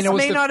 Like, this And it was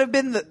may not have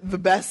been the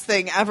best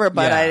thing ever,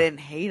 but Yeah. I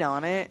didn't hate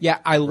on it. Yeah,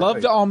 I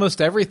loved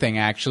almost everything,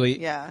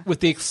 actually. Yeah. With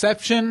the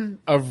exception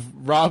of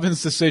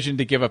Robin's decision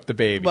to give up the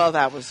baby. Well,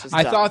 that was just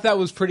I dumb. thought that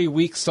was pretty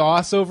weak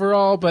sauce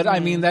overall, but I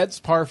mean, that's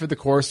par for the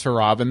course for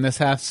Robin this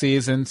half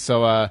season.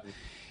 So,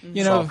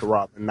 you know, Soft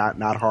Robin, not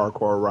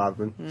hardcore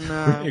Robin.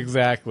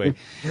 exactly.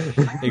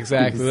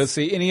 Let's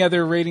see. Any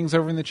other ratings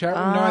over in the chat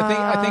room? No,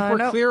 I think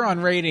we're clear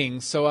on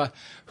ratings. So,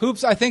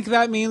 Hoops, I think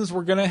that means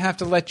we're going to have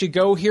to let you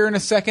go here in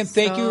a second.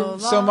 Thank you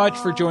so much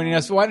for joining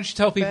us. Why don't you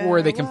tell people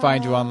where they can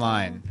find you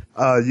online?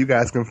 You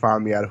guys can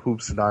find me at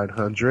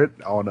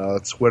Hoops900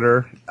 on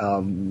Twitter.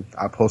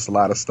 I post a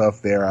lot of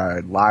stuff there. I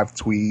live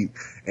tweet,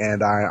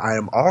 and I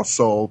am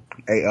also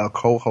a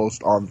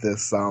co-host on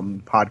this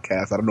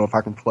podcast. I don't know if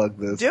I can plug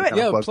this. Do it.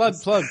 Yeah,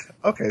 plug.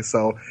 Okay,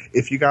 so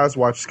if you guys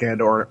watch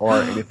Scandal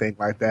or anything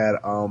like that,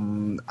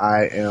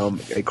 I am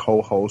a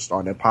co-host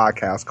on a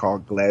podcast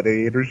called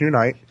Gladiators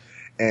Unite,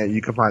 and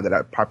you can find it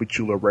at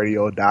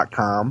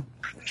PapiChuloRadio.com.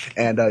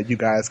 And you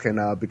guys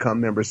can become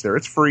members there.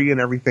 It's free and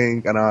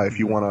everything. And if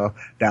you want to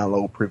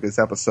download previous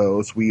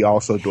episodes, we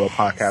also do a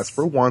podcast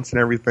for once and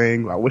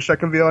everything. I wish I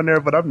could be on there,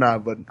 but I'm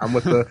not. But I'm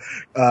with the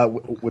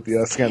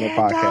Scandal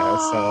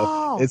podcast,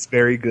 so it's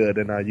very good.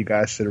 And you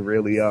guys should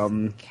really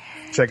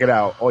check it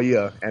out. Oh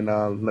yeah, and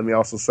let me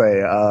also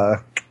say,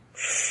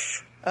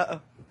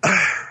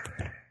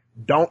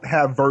 don't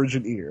have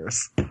virgin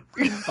ears.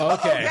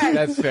 Okay,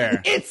 that's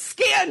fair. It's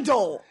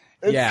Scandal!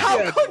 Yeah.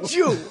 How could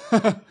you?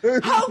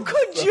 How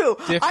could you?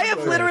 Different I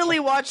have literally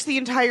watched the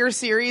entire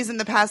series in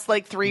the past,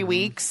 3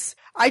 weeks.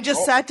 I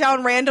just sat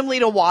down randomly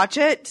to watch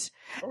it,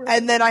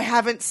 and then I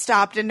haven't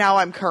stopped, and now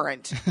I'm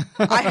current.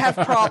 I have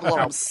problems.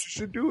 What you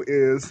should do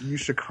is you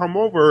should come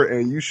over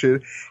and you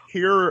should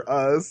hear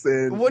us.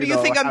 And What do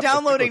you think I'm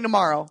downloading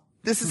tomorrow?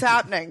 This is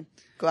happening.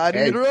 Glad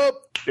you hit her up.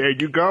 There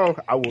you go.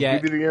 I will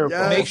give you the info.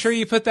 Yes. Make sure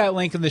you put that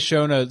link in the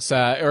show notes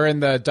or in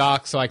the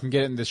doc so I can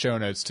get it in the show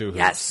notes too. Hoops.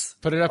 Yes.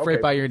 Put it up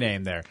right by your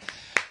name there.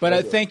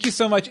 But thank you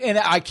so much. And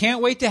I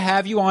can't wait to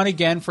have you on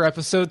again for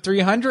episode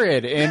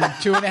 300 in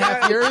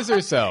 2.5 years or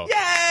so.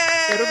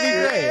 Yay! It'll be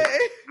great.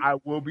 I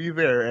will be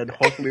there, and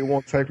hopefully it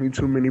won't take me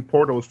too many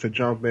portals to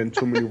jump in,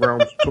 too many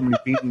realms, too many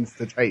beatings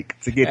to take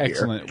to get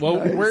Excellent. here. Well,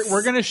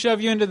 we're going to shove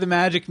you into the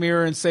magic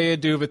mirror and say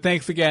adieu, but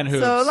thanks again,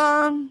 Hoops. So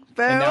long,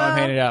 farewell. And now I'm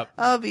hanging up.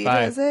 I'll be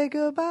Bye. to say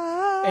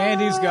goodbye. And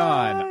he's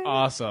gone.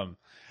 Awesome.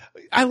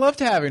 I loved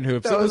having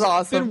Hoops. That was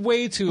awesome. It's been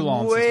way too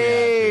long since we had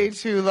Way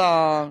Hoops. too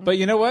long. But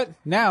you know what?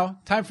 Now,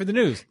 time for the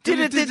news.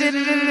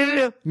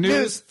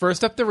 News.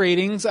 First up, the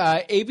ratings.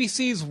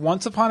 ABC's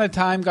Once Upon a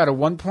Time got a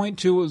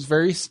 1.2. It was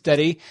very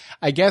steady.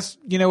 I guess,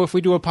 if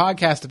we do a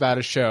podcast about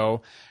a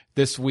show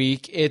this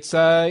week, it's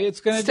going to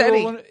do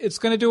Steady. it's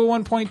going to do a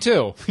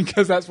 1.2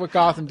 because that's what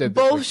Gotham did.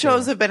 this Both week,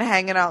 shows too. have been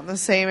hanging out in the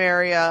same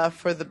area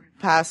for the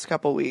past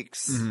couple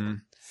weeks. Mm-hmm.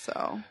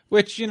 So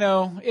Which,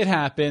 it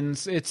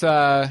happens. It's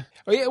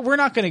we're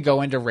not going to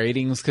go into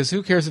ratings because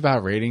who cares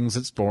about ratings?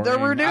 It's boring. They're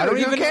renewed. I don't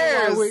Who even know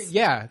cares? why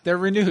yeah, they're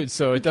renewed,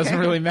 so it doesn't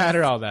really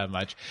matter all that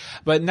much.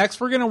 But next,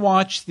 we're going to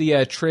watch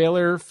the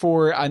trailer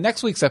for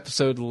next week's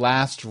episode,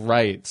 Last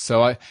Rite.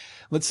 So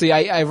let's see.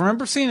 I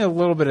remember seeing a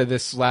little bit of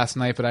this last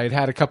night, but I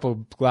had a couple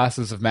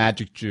glasses of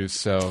magic juice,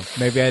 so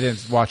maybe I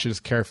didn't watch it as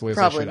carefully as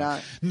I Probably should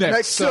have. not.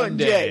 Next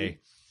Sunday.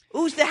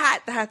 Who's the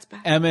hat? The hat's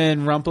back. Emma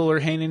and Rumple are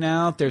hanging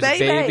out. There's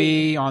Baby. a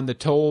baby on the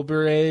toll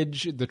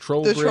bridge, the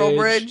troll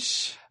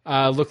bridge.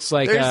 Looks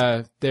like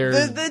There's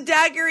they're the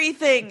daggery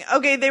thing.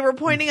 Okay, they were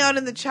pointing out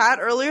in the chat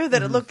earlier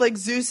that it looked like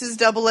Zeus's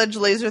double-edged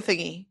laser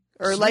thingy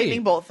or Sweet.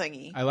 lightning bolt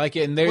thingy. I like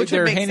it, and they're Which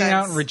would make hanging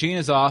out in sense.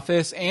 Regina's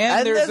office, and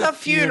And there's a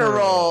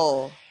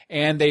funeral.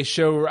 And they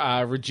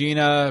show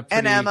Regina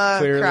And Emma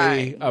clearly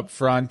crying. up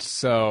front,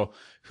 so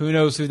who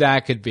knows who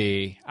that could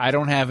be. I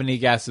don't have any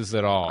guesses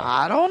at all.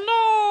 I don't know.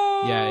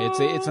 Yeah,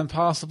 it's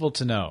impossible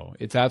to know.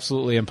 It's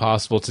absolutely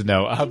impossible to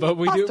know. But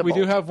we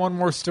do have one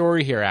more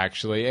story here,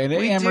 actually. And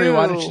Anne-Marie,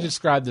 why don't you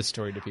describe this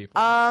story to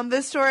people?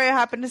 This story I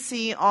happened to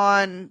see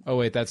on. Oh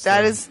wait,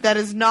 that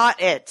is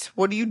not it.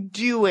 What are you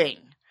doing?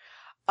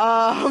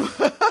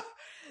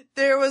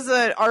 There was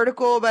an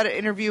article about an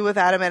interview with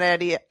Adam and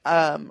Eddie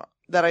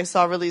that I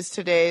saw released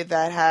today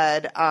that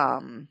had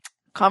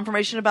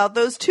confirmation about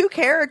those two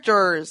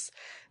characters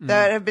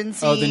that have been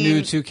seen. Oh, the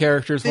new two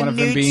characters. One of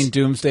them being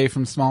Doomsday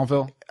from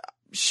Smallville.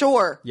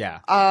 Sure. Yeah.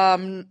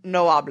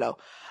 No hablo.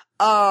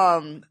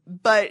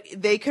 But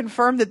they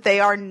confirmed that they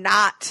are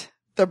not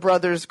the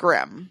Brothers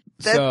Grimm.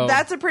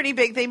 That's a pretty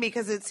big thing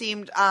because it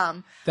seemed,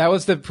 that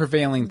was the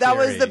prevailing theory. That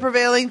was the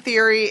prevailing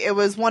theory. It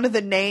was one of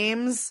the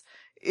names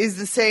is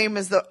the same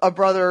as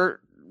Brother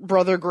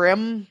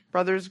Grimm,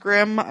 Brothers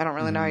Grimm. I don't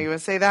really know how you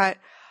would say that.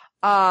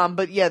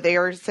 But yeah, they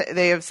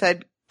have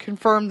said,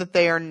 confirmed that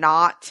they are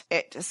not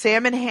it.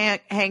 Sam and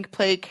Hank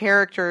play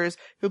characters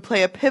who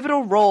play a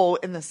pivotal role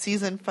in the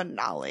season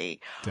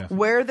finale. Definitely.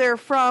 Where they're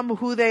from,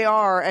 who they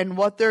are, and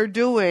what they're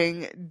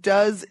doing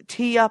does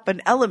tee up an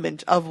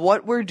element of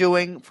what we're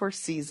doing for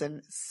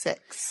season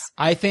 6.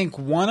 I think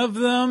one of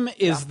them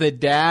is the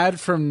dad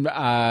from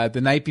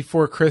The Night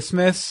Before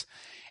Christmas,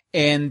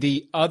 and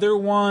the other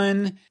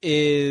one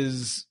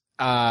is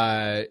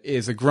a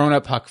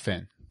grown-up Huck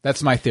Finn.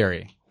 That's my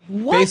theory.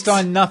 What? Based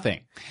on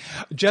nothing.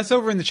 Jess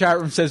over in the chat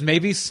room says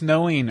maybe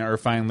Snowing are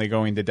finally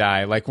going to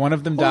die. Like one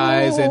of them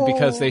dies, and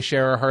because they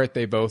share a heart,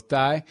 they both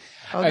die.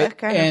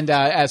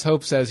 As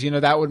Hope says,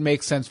 that would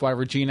make sense why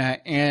Regina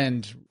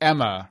and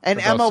Emma. And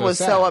Emma was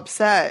so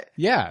upset.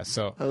 Yeah,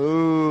 so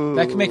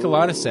that can make a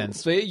lot of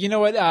sense. But you know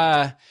what?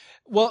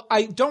 Well,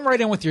 I don't write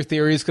in with your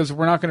theories because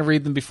we're not going to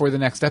read them before the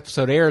next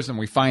episode airs and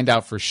we find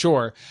out for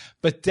sure.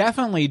 But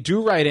definitely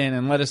do write in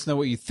and let us know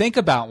what you think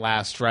about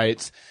Last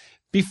Rites.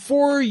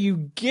 Before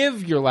you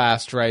give your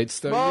last rites,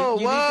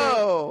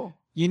 though,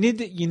 you need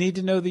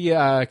to know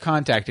the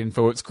contact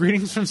info. It's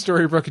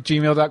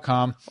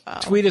greetingsfromstorybrook@gmail.com. Wow.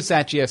 Tweet us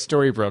at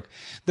GSStorybrook.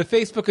 The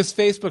Facebook is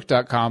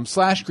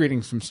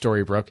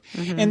facebook.com/greetingsfromstorybrook.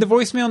 Mm-hmm. And the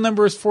voicemail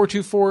number is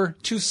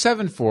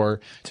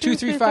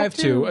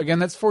 424-274-2352. Again,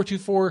 that's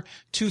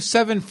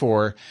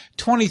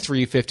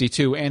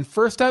 424-274-2352. And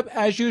first up,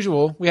 as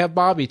usual, we have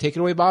Bobby. Take it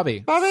away, Bobby.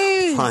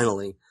 Bobby!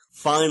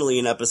 Finally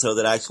an episode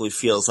that actually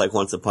feels like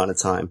Once Upon a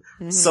Time.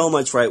 Mm-hmm. So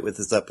much right with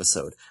this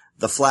episode.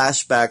 The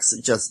flashbacks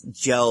just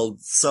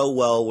gelled so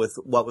well with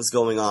what was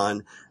going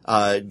on.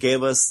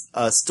 Gave us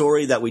a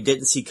story that we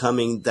didn't see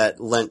coming that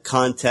lent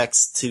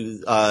context to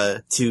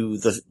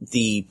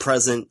the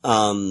present.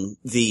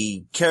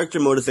 The character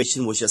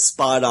motivation was just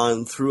spot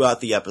on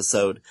throughout the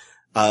episode.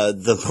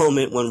 The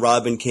moment when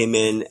Robin came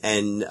in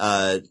and,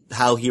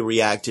 how he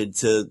reacted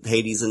to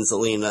Hades and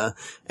Zelena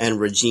and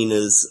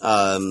Regina's,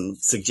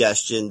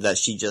 suggestion that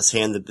he just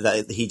hand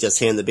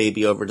the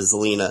baby over to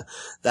Zelena,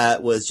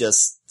 that was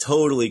just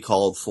totally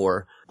called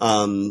for.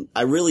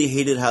 I really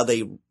hated how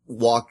they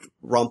walked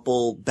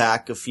Rumple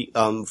back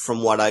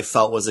from what I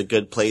felt was a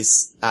good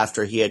place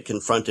after he had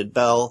confronted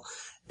Belle.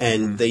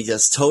 And they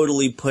just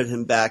totally put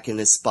him back in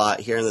his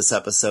spot here in this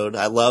episode.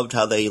 I loved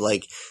how they,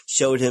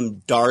 showed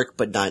him dark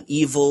but not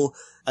evil.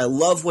 I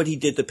love what he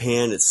did to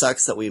Pan. It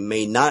sucks that we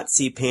may not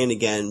see Pan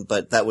again,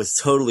 but that was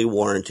totally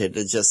warranted.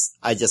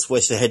 I just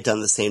wish they had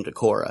done the same to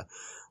Cora.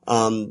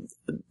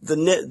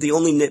 The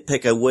only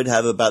nitpick I would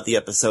have about the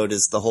episode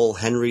is the whole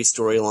Henry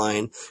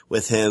storyline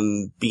with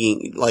him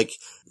being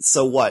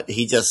so what?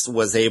 He just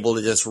was able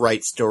to just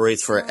write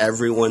stories for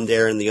everyone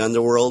there in the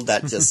underworld.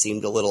 That just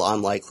seemed a little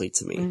unlikely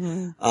to me.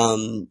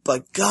 Mm-hmm.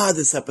 But God,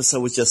 this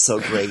episode was just so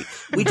great.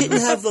 We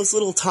didn't have those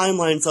little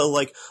timelines of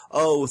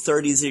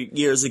 30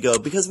 years ago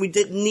because we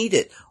didn't need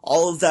it.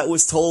 All of that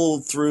was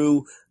told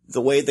through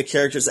the way the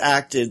characters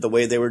acted, the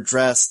way they were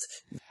dressed.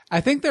 I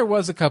think there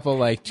was a couple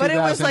 2009. But it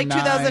was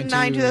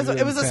 2009, 2000.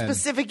 It was a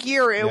specific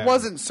year. It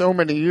wasn't so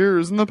many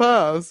years in the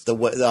past.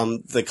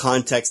 The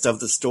context of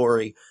the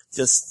story.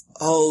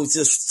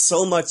 Just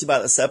so much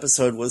about this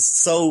episode was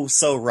so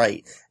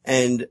right.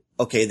 And,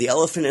 okay, the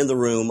elephant in the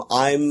room,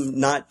 I'm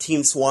not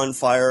Team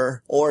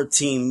Swanfire or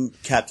Team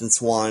Captain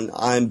Swan.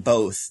 I'm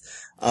both.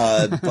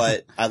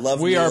 But I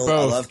love We Neil, are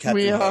both. I love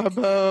Captain Hook.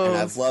 And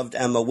I've loved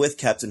Emma with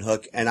Captain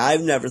Hook, and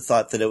I've never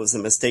thought that it was a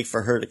mistake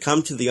for her to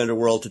come to the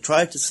underworld to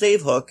try to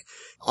save Hook,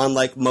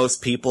 unlike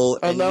most people.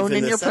 Alone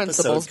in your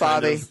principles,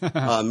 Bobby.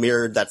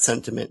 Mirrored that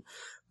sentiment.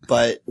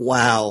 But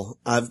wow,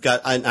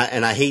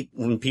 I hate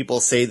when people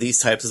say these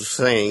types of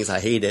sayings.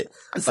 I hate it,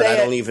 but I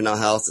don't even know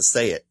how else to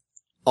say it.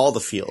 All the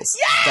feels.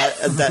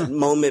 Yes! That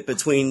moment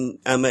between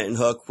Emma and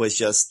Hook was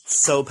just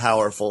so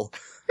powerful.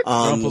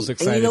 Rumple's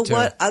excited and you know too.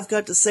 what? I've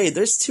got to say,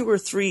 there's 2 or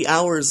 3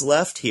 hours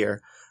left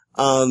here.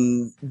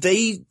 Through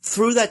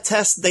that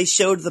test, they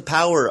showed the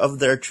power of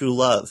their true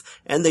love.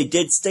 And they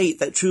did state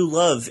that true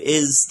love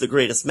is the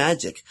greatest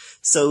magic.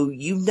 So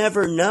you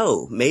never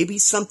know. Maybe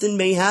something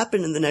may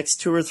happen in the next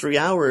 2 or 3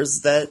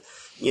 hours that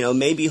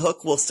maybe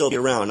Hook will still be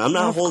around. I'm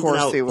not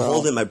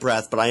holding my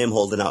breath, but I am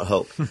holding out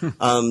hope.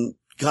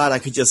 God, I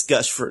could just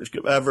gush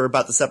forever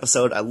about this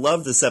episode. I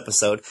love this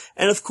episode.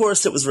 And of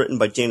course it was written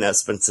by Jane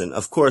Espenson.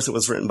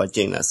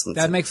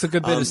 That makes a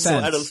good bit of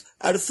sense. So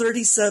out of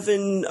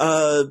 37,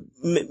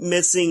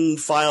 missing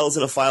files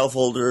in a file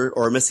folder,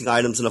 or missing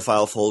items in a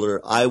file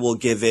folder, I will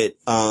give it,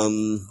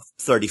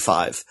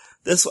 35.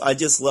 I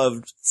just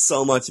loved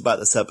so much about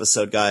this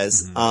episode,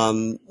 guys.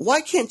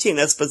 Why can't Jane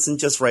Espenson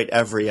just write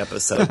every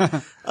episode?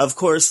 Of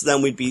course,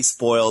 then we'd be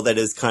spoiled. That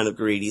is kind of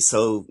greedy.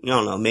 So, I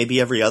don't know,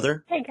 maybe every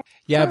other?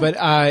 Yeah, but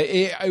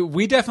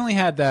we definitely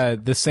had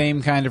the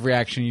same kind of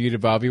reaction you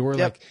did, Bobby. We're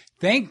like,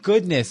 thank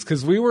goodness,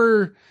 because we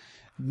were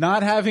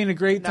not having a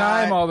great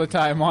time all the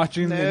time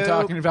watching and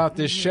talking about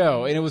this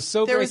show. And it was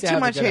so great to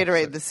have There was too much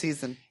haterade this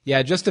season.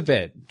 Yeah, just a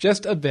bit.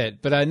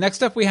 But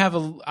next up we have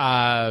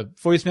a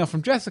voicemail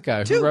from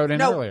Jessica who wrote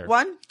in earlier.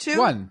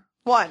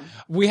 One.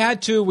 We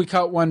had two. We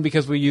cut one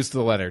because we used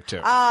the letter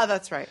two. Ah,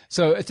 that's right.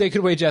 So take it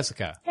away,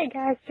 Jessica. Hey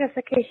guys,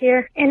 Jessica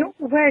here. And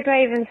where do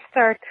I even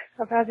start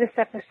about this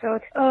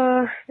episode?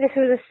 This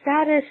was the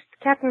saddest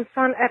Captain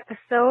Sun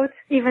episode,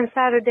 even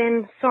sadder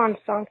than Swan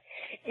Song.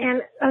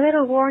 And a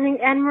little warning,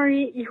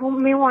 Anne-Marie, you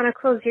may want to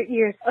close your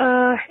ears.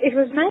 It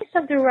was nice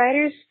of the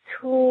writers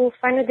to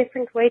find a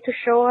different way to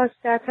show us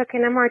that Hook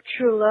and Emma are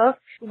true love,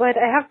 but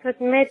I have to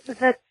admit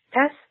that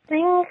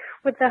testing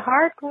with the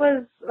heart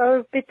was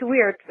a bit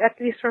weird, at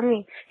least for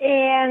me.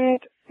 And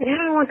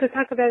now I want to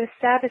talk about the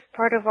saddest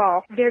part of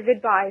all, their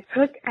goodbyes.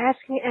 Hook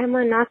asking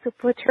Emma not to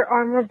put her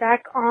armor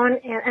back on,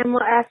 and Emma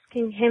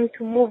asking him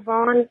to move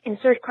on.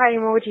 Insert cry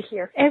emoji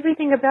here.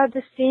 Everything about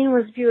the scene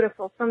was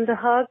beautiful, from the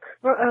hug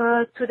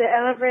to the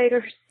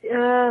elevator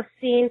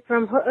scene,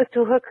 from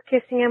to Hook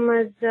kissing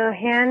Emma's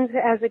hand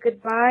as a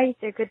goodbye,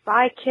 their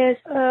goodbye kiss.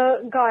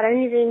 God,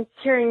 I'm even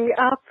tearing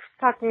up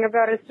talking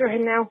about it right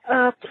now.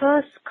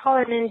 Plus,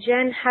 Colin and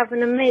Jen have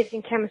an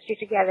amazing chemistry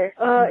together.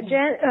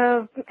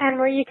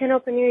 Anne-Marie, you can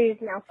open your ears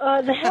now.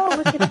 The Hell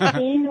Wicked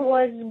scene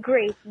was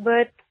great,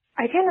 but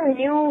I kind of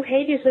knew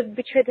Hades would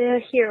betray the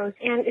heroes,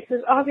 and it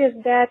was obvious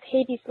that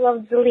Hades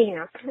loved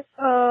Zelena.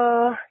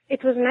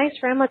 It was nice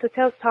for Emma to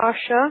tell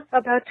Tasha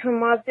about her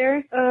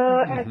mother,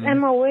 as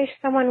Emma wished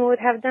someone would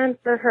have done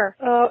for her.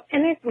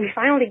 And we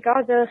finally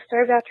got the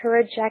story about her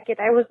red jacket.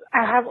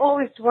 I have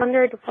always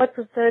wondered what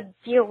was the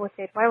deal with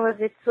it. Why was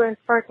it so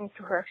important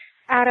to her?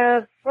 Out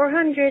of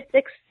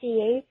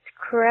 468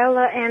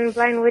 Cruella and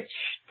Blind Witch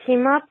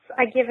team-ups,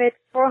 I give it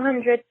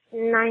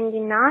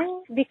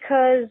 499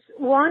 because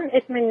 1,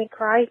 it made me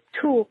cry.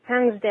 2,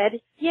 Pam's dead.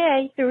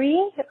 Yay.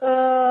 3,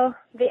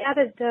 they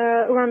added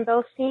the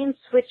Rumble scenes,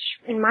 which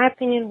in my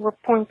opinion were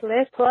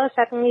pointless. Plus,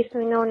 at least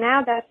we know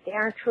now that they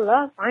aren't true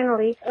love,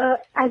 finally.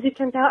 As you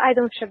can tell, I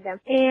don't ship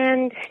them.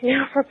 And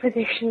now for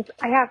predictions,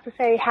 I have to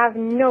say I have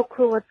no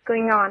clue what's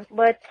going on,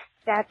 but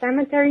that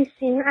cemetery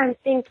scene, I'm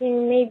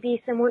thinking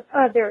maybe someone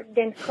other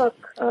than Hook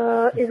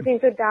is going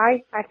to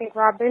die. I think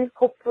Robin,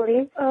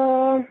 hopefully.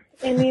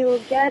 And we will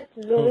get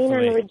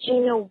Zelena and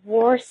Regina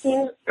war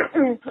scene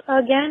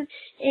again.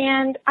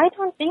 And I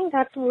don't think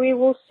that we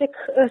will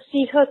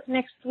see Hook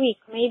next week.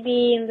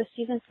 Maybe in the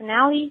season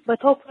finale, but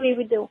hopefully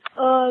we do.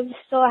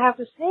 So I have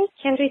to say,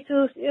 can't wait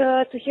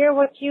to hear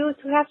what you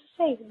two have to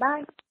say.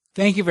 Bye.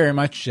 Thank you very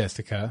much,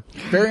 Jessica.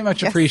 Very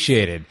much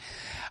appreciated.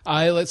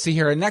 Let's see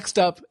here. Next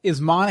up is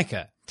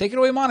Monica. Take it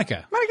away,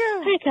 Monica.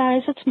 Hey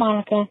guys, it's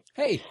Monica.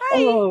 Hey.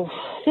 Oh,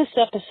 this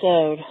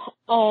episode.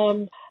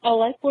 I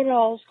like what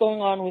all's going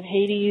on with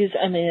Hades.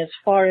 I mean, as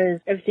far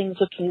as everything's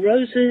looking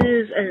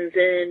roses, and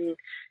then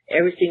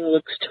everything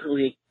looks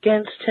totally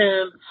against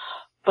him.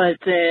 But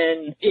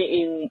then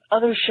in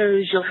other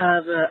shows, you'll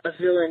have a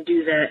villain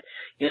do that,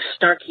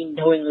 snarky,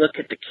 knowing look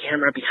at the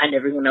camera behind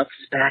everyone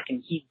else's back,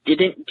 and he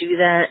didn't do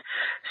that.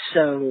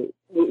 So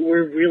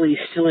we're really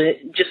still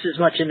just as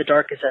much in the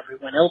dark as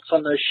everyone else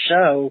on the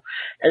show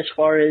as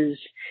far as,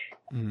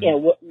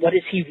 what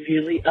is he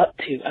really up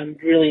to? I'm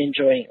really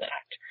enjoying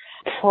that.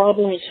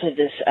 Problems with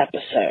this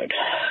episode.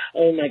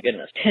 Oh my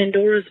goodness.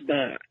 Pandora's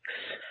Box.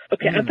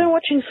 Okay, I've been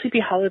watching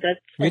Sleepy Hollow.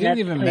 We didn't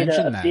even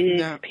mention that.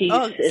 Big piece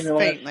in the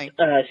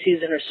last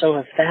season or so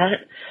of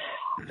that.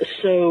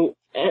 So,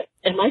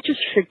 am I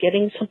just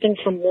forgetting something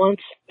from once?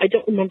 I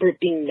don't remember it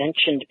being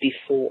mentioned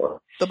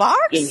before. The box?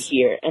 In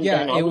here. And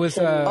yeah, then it was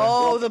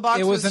the box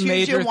it was a huge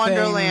major in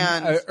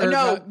Wonderland. Thing,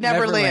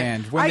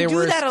 Neverland. I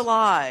do that a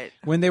lot.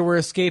 When they were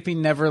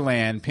escaping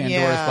Neverland,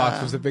 Pandora's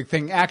Box was a big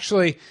thing.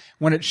 Actually,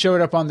 when it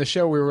showed up on the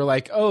show, we were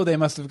like, oh, they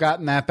must have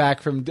gotten that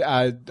back from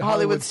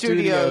Hollywood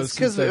Studios.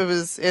 Because it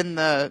was in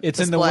the It's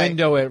display. in the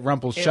window at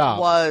Rumple's shop.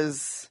 It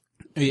was.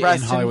 In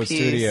Rest Hollywood in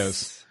peace.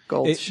 Studios.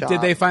 Shop.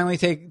 Did they finally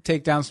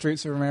take down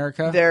Streets of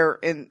America?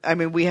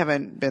 We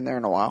haven't been there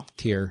in a while.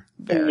 Tear.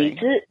 He needs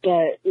it,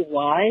 but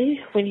why?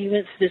 When he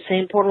went through the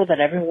same portal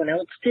that everyone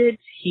else did,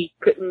 he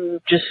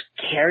couldn't just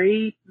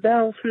carry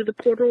Belle through the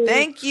portal?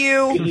 Thank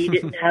you. He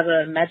didn't have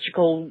a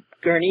magical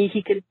gurney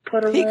he could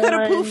put her on. He could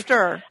have poofed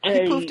her. He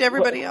poofed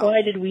everybody else.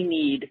 Why did we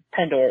need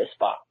Pandora's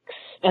Box?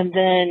 And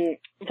then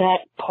that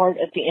part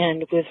at the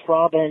end with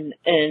Robin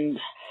and...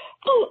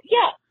 Oh,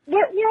 yeah,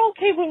 we're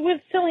okay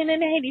with Zelina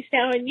and Hades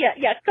now, and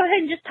yeah, go ahead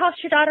and just toss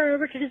your daughter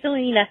over to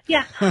Zelina.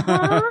 Yeah,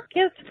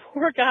 give the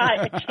poor guy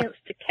a chance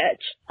to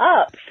catch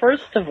up,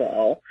 first of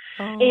all.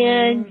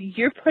 And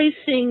you're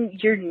placing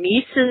your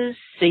niece's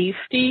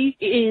safety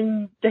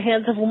in the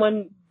hands of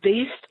one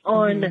based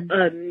on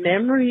a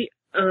memory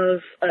of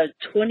a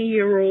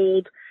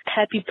 20-year-old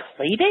happy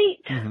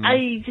playdate?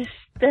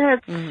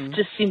 That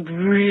just seemed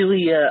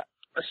really a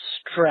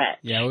stretch.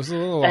 Yeah, it was a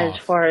little as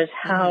off. far as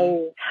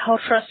how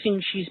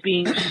trusting she's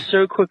being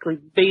so quickly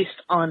based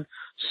on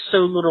so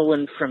little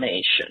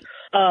information.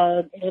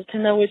 I'd love to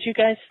know what you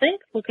guys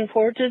think. Looking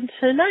forward to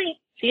tonight.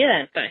 See you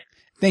then. Bye.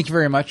 Thank you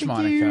very much,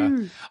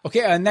 Monica.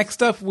 Okay,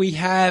 next up we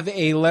have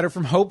a letter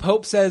from Hope.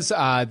 Hope says,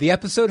 the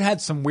episode had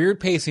some weird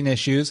pacing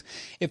issues.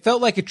 It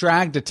felt like it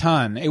dragged a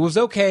ton. It was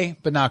okay,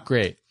 but not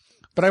great.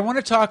 But I want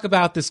to talk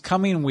about this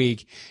coming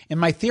week and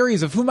my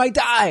theories of who might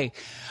die.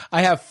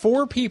 I have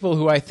 4 people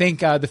who I think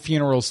the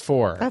funeral's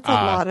for. That's a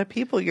lot of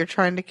people you're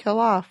trying to kill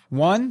off.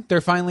 1,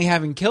 they're finally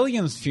having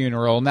Killian's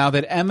funeral now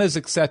that Emma's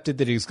accepted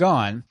that he's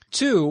gone.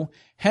 2,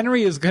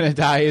 Henry is going to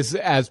die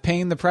as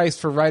paying the price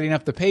for writing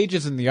up the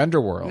pages in the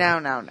underworld.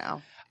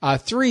 No.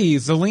 3,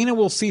 Zelina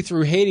will see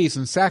through Hades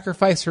and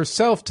sacrifice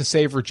herself to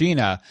save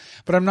Regina,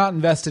 but I'm not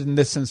invested in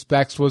this since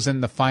Bex was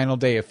in the final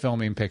day of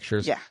filming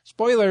pictures. Yeah.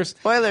 Spoilers.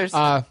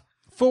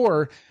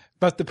 4,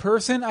 but the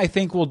person I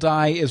think will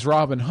die is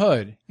Robin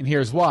Hood, and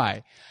here's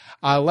why.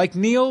 Like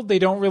Neil, they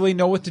don't really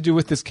know what to do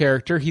with this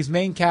character. He's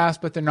main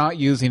cast, but they're not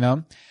using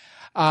him.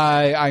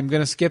 I'm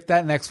going to skip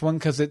that next one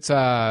because it's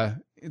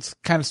kind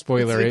of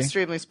spoilery. It's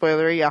extremely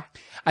spoilery, yeah.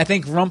 I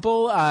think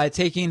Rumpel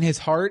taking his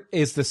heart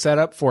is the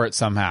setup for it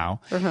somehow.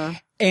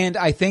 And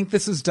I think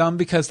this is done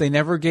because they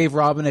never gave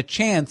Robin a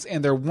chance,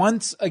 and they're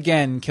once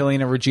again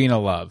killing a Regina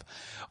love.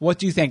 What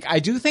do you think? I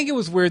do think it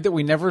was weird that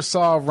we never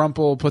saw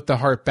Rumpel put the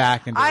heart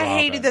back into Robin. I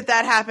hated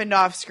that happened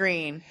off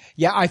screen.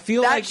 Yeah, I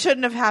feel that like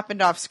shouldn't have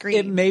happened off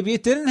screen. Maybe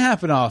it didn't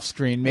happen off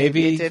screen.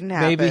 Maybe it didn't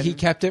happen. Maybe he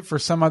kept it for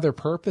some other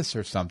purpose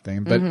or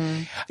something. But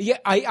yeah,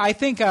 I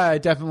think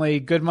definitely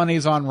good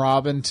money's on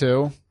Robin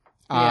too.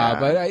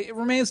 But it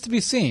remains to be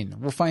seen.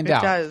 We'll find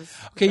out. It does.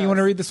 Okay, you want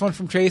to read this one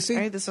from Tracy?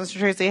 All right, this one's from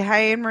Tracy. Hi,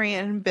 Anne-Marie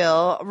and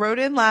Bill. Wrote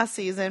in last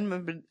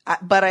season,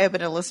 but I have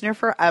been a listener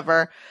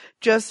forever.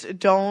 Just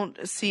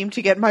don't seem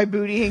to get my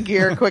booty in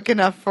gear quick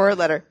enough for a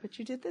letter. But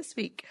you did this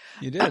week.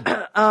 You did.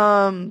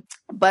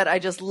 But I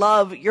just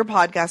love your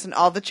podcast, and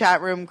all the chat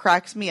room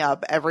cracks me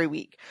up every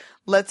week.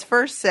 Let's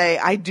first say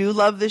I do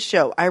love this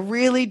show. I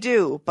really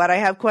do, but I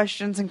have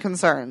questions and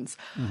concerns.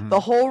 The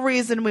whole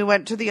reason we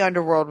went to the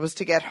underworld was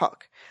to get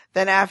Hook.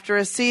 Then after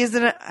a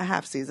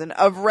half season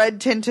of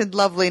red-tinted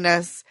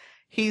loveliness,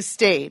 he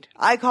stayed.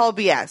 I call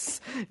BS.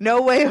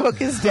 No way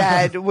Hook is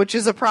dead, which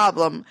is a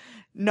problem.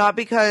 Not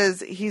because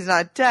he's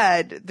not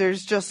dead.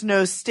 There's just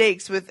no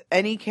stakes with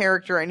any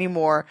character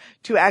anymore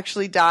to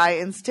actually die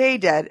and stay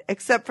dead,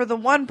 except for the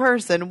one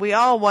person we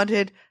all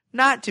wanted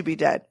not to be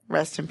dead.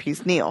 Rest in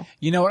peace, Neil.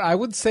 You know what? I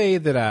would say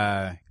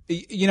that,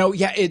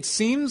 it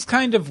seems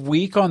kind of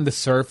weak on the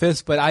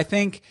surface, but I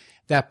think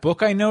that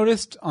book I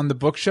noticed on the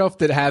bookshelf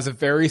that has a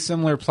very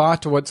similar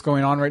plot to what's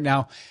going on right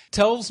now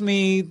tells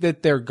me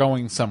that they're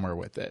going somewhere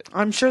with it.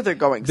 I'm sure they're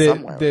going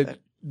somewhere with it.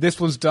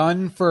 This was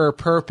done for a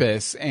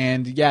purpose,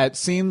 and yeah, it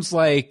seems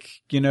like,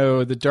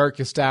 the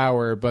darkest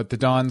hour, but the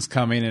dawn's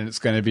coming and it's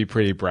going to be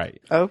pretty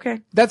bright.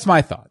 Okay. That's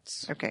my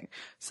thoughts. Okay.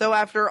 So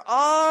after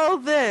all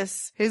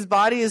this, his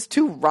body is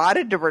too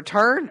rotted to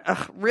return?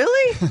 Ugh,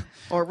 really?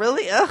 Or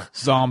really? Ugh.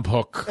 Zombie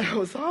Hook.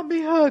 Oh,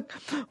 Zombie Hook.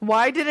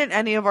 Why didn't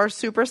any of our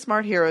super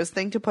smart heroes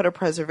think to put a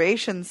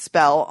preservation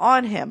spell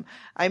on him?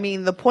 I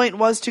mean, the point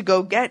was to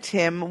go get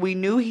him. We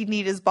knew he'd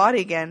need his body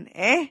again.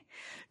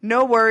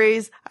 No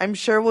worries. I'm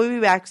sure we'll be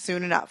back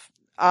soon enough.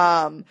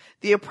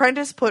 The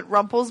apprentice put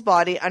Rumpel's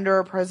body under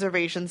a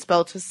preservation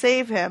spell to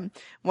save him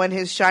when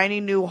his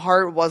shiny new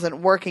heart wasn't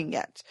working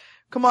yet.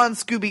 Come on,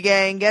 Scooby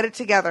Gang, get it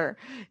together.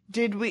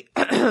 Did we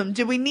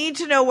need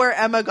to know where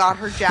Emma got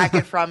her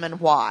jacket from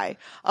and why?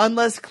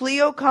 Unless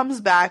Cleo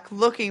comes back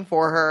looking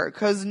for her,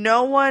 'cause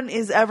no one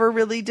is ever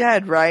really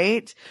dead,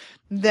 right?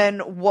 Then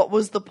what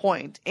was the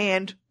point?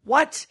 And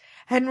what?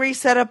 Henry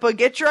set up a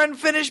get your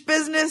unfinished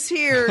business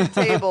here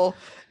table.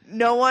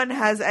 No one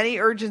has any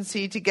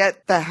urgency to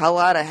get the hell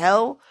out of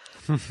hell.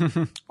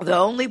 The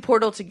only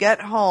portal to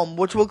get home,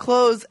 which will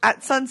close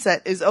at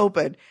sunset, is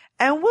open.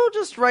 And we'll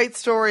just write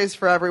stories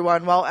for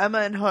everyone while Emma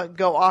and Hook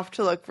go off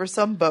to look for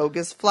some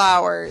bogus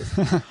flowers.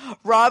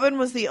 Robin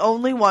was the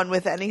only one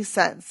with any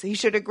sense. He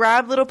should have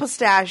grabbed little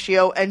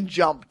Pistachio and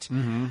jumped.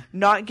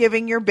 Not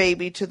giving your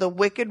baby to the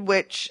Wicked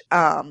Witch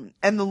and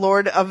the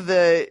Lord of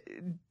the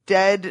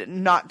Dead,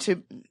 not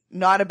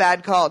a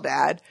bad call,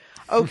 Dad.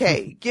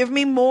 Okay, give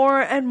me more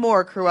and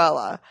more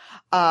Cruella.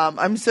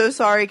 I'm so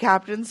sorry,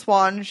 Captain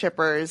Swan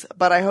shippers,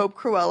 but I hope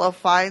Cruella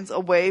finds a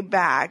way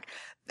back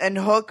and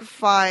Hook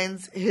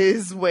finds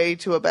his way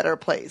to a better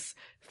place.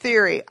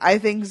 Theory, I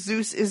think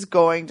Zeus is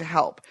going to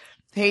help.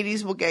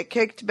 Hades will get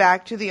kicked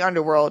back to the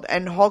underworld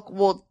and Hook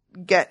will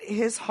get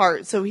his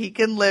heart so he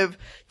can live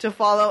to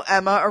follow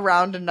Emma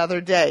around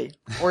another day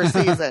or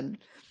season.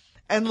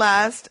 And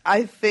last,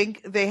 I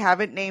think they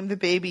haven't named the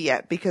baby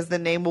yet because the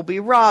name will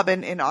be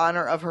Robin in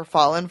honor of her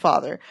fallen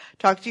father.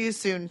 Talk to you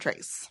soon,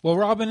 Trace. Well,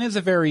 Robin is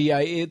a very,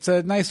 it's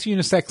a nice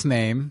unisex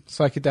name,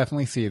 so I could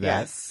definitely see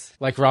that. Yes.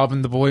 Like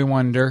Robin the Boy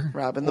Wonder.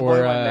 Robin the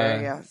Boy Wonder,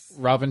 yes.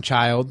 Robin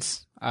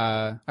Childs.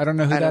 I don't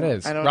know who that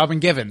is. Robin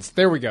Givens.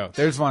 There we go.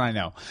 There's one I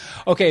know.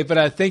 Okay,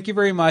 but thank you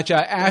very much.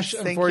 Ash,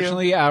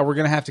 unfortunately, we're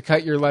going to have to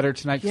cut your letter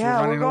tonight because we're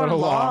running a little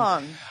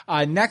long.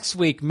 Next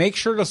week, make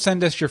sure to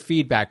send us your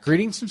feedback.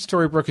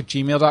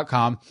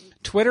 greetingsfromstorybrooke@gmail.com,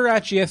 Twitter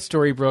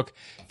 @GSStorybrooke,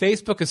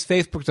 Facebook is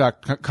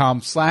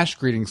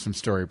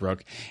facebook.com/greetingsfromstorybrooke,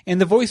 and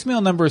the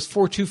voicemail number is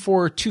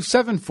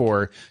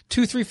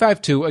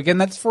 424-274-2352. Again,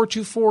 that's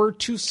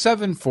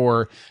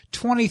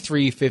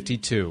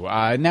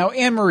 424-274-2352. Now,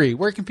 Anne-Marie,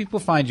 where can people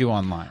find you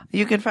online?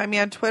 You can find me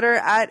on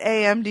Twitter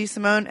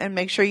 @AMDSimone, and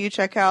make sure you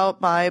check out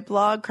my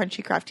blog,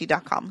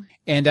 crunchycrafty.com.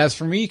 And as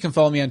for me, you can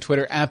follow me on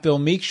Twitter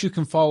 @BillMeeks. You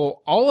can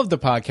follow all of the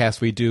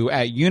podcasts we do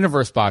at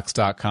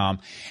universebox.com.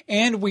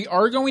 And we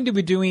are going to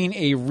be doing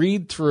a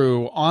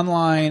read-through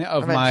online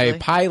of my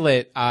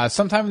pilot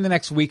sometime in the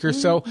next week or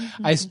so.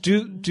 I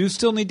do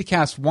still need to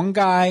cast one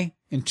guy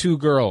and two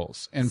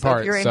girls in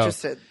parts. If you're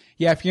interested.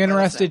 Yeah, if you're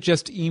interested,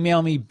 just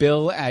email me,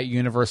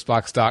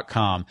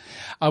 bill@universebox.com.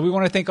 We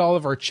want to thank all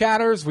of our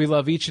chatters. We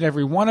love each and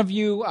every one of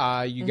you.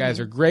 You guys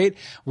are great.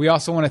 We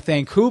also want to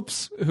thank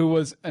Hoops, who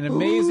was an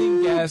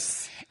amazing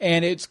guest.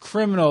 And it's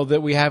criminal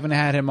that we haven't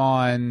had him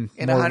on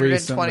in more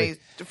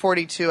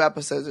 42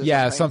 episodes.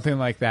 Yeah, something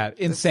like that.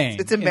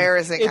 Insane. It's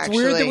embarrassing. It's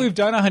weird that we've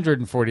done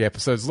 140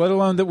 episodes, let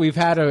alone that we've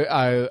had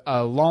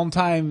a long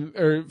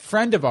time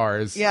friend of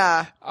ours,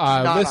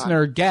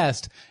 listener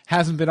guest,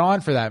 hasn't been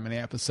on for that many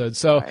episodes.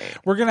 So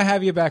we're gonna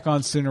have you back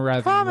on sooner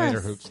rather than later,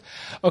 Hoops.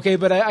 Okay,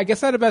 but I guess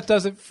that about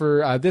does it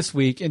for this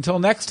week. Until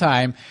next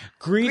time,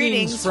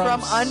 greetings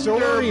from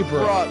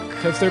Storybrooke,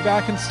 because they're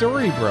back in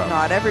Storybrooke.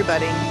 Not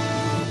everybody.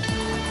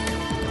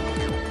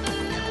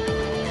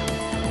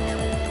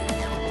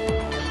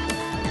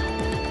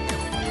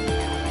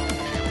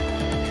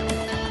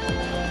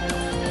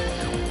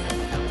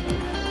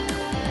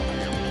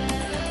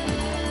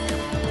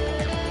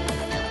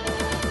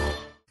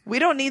 We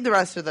don't need the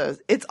rest of those.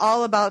 It's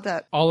all about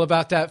that. All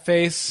about that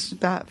face.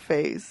 That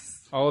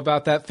face. All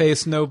about that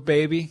face, no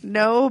baby.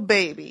 No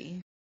baby.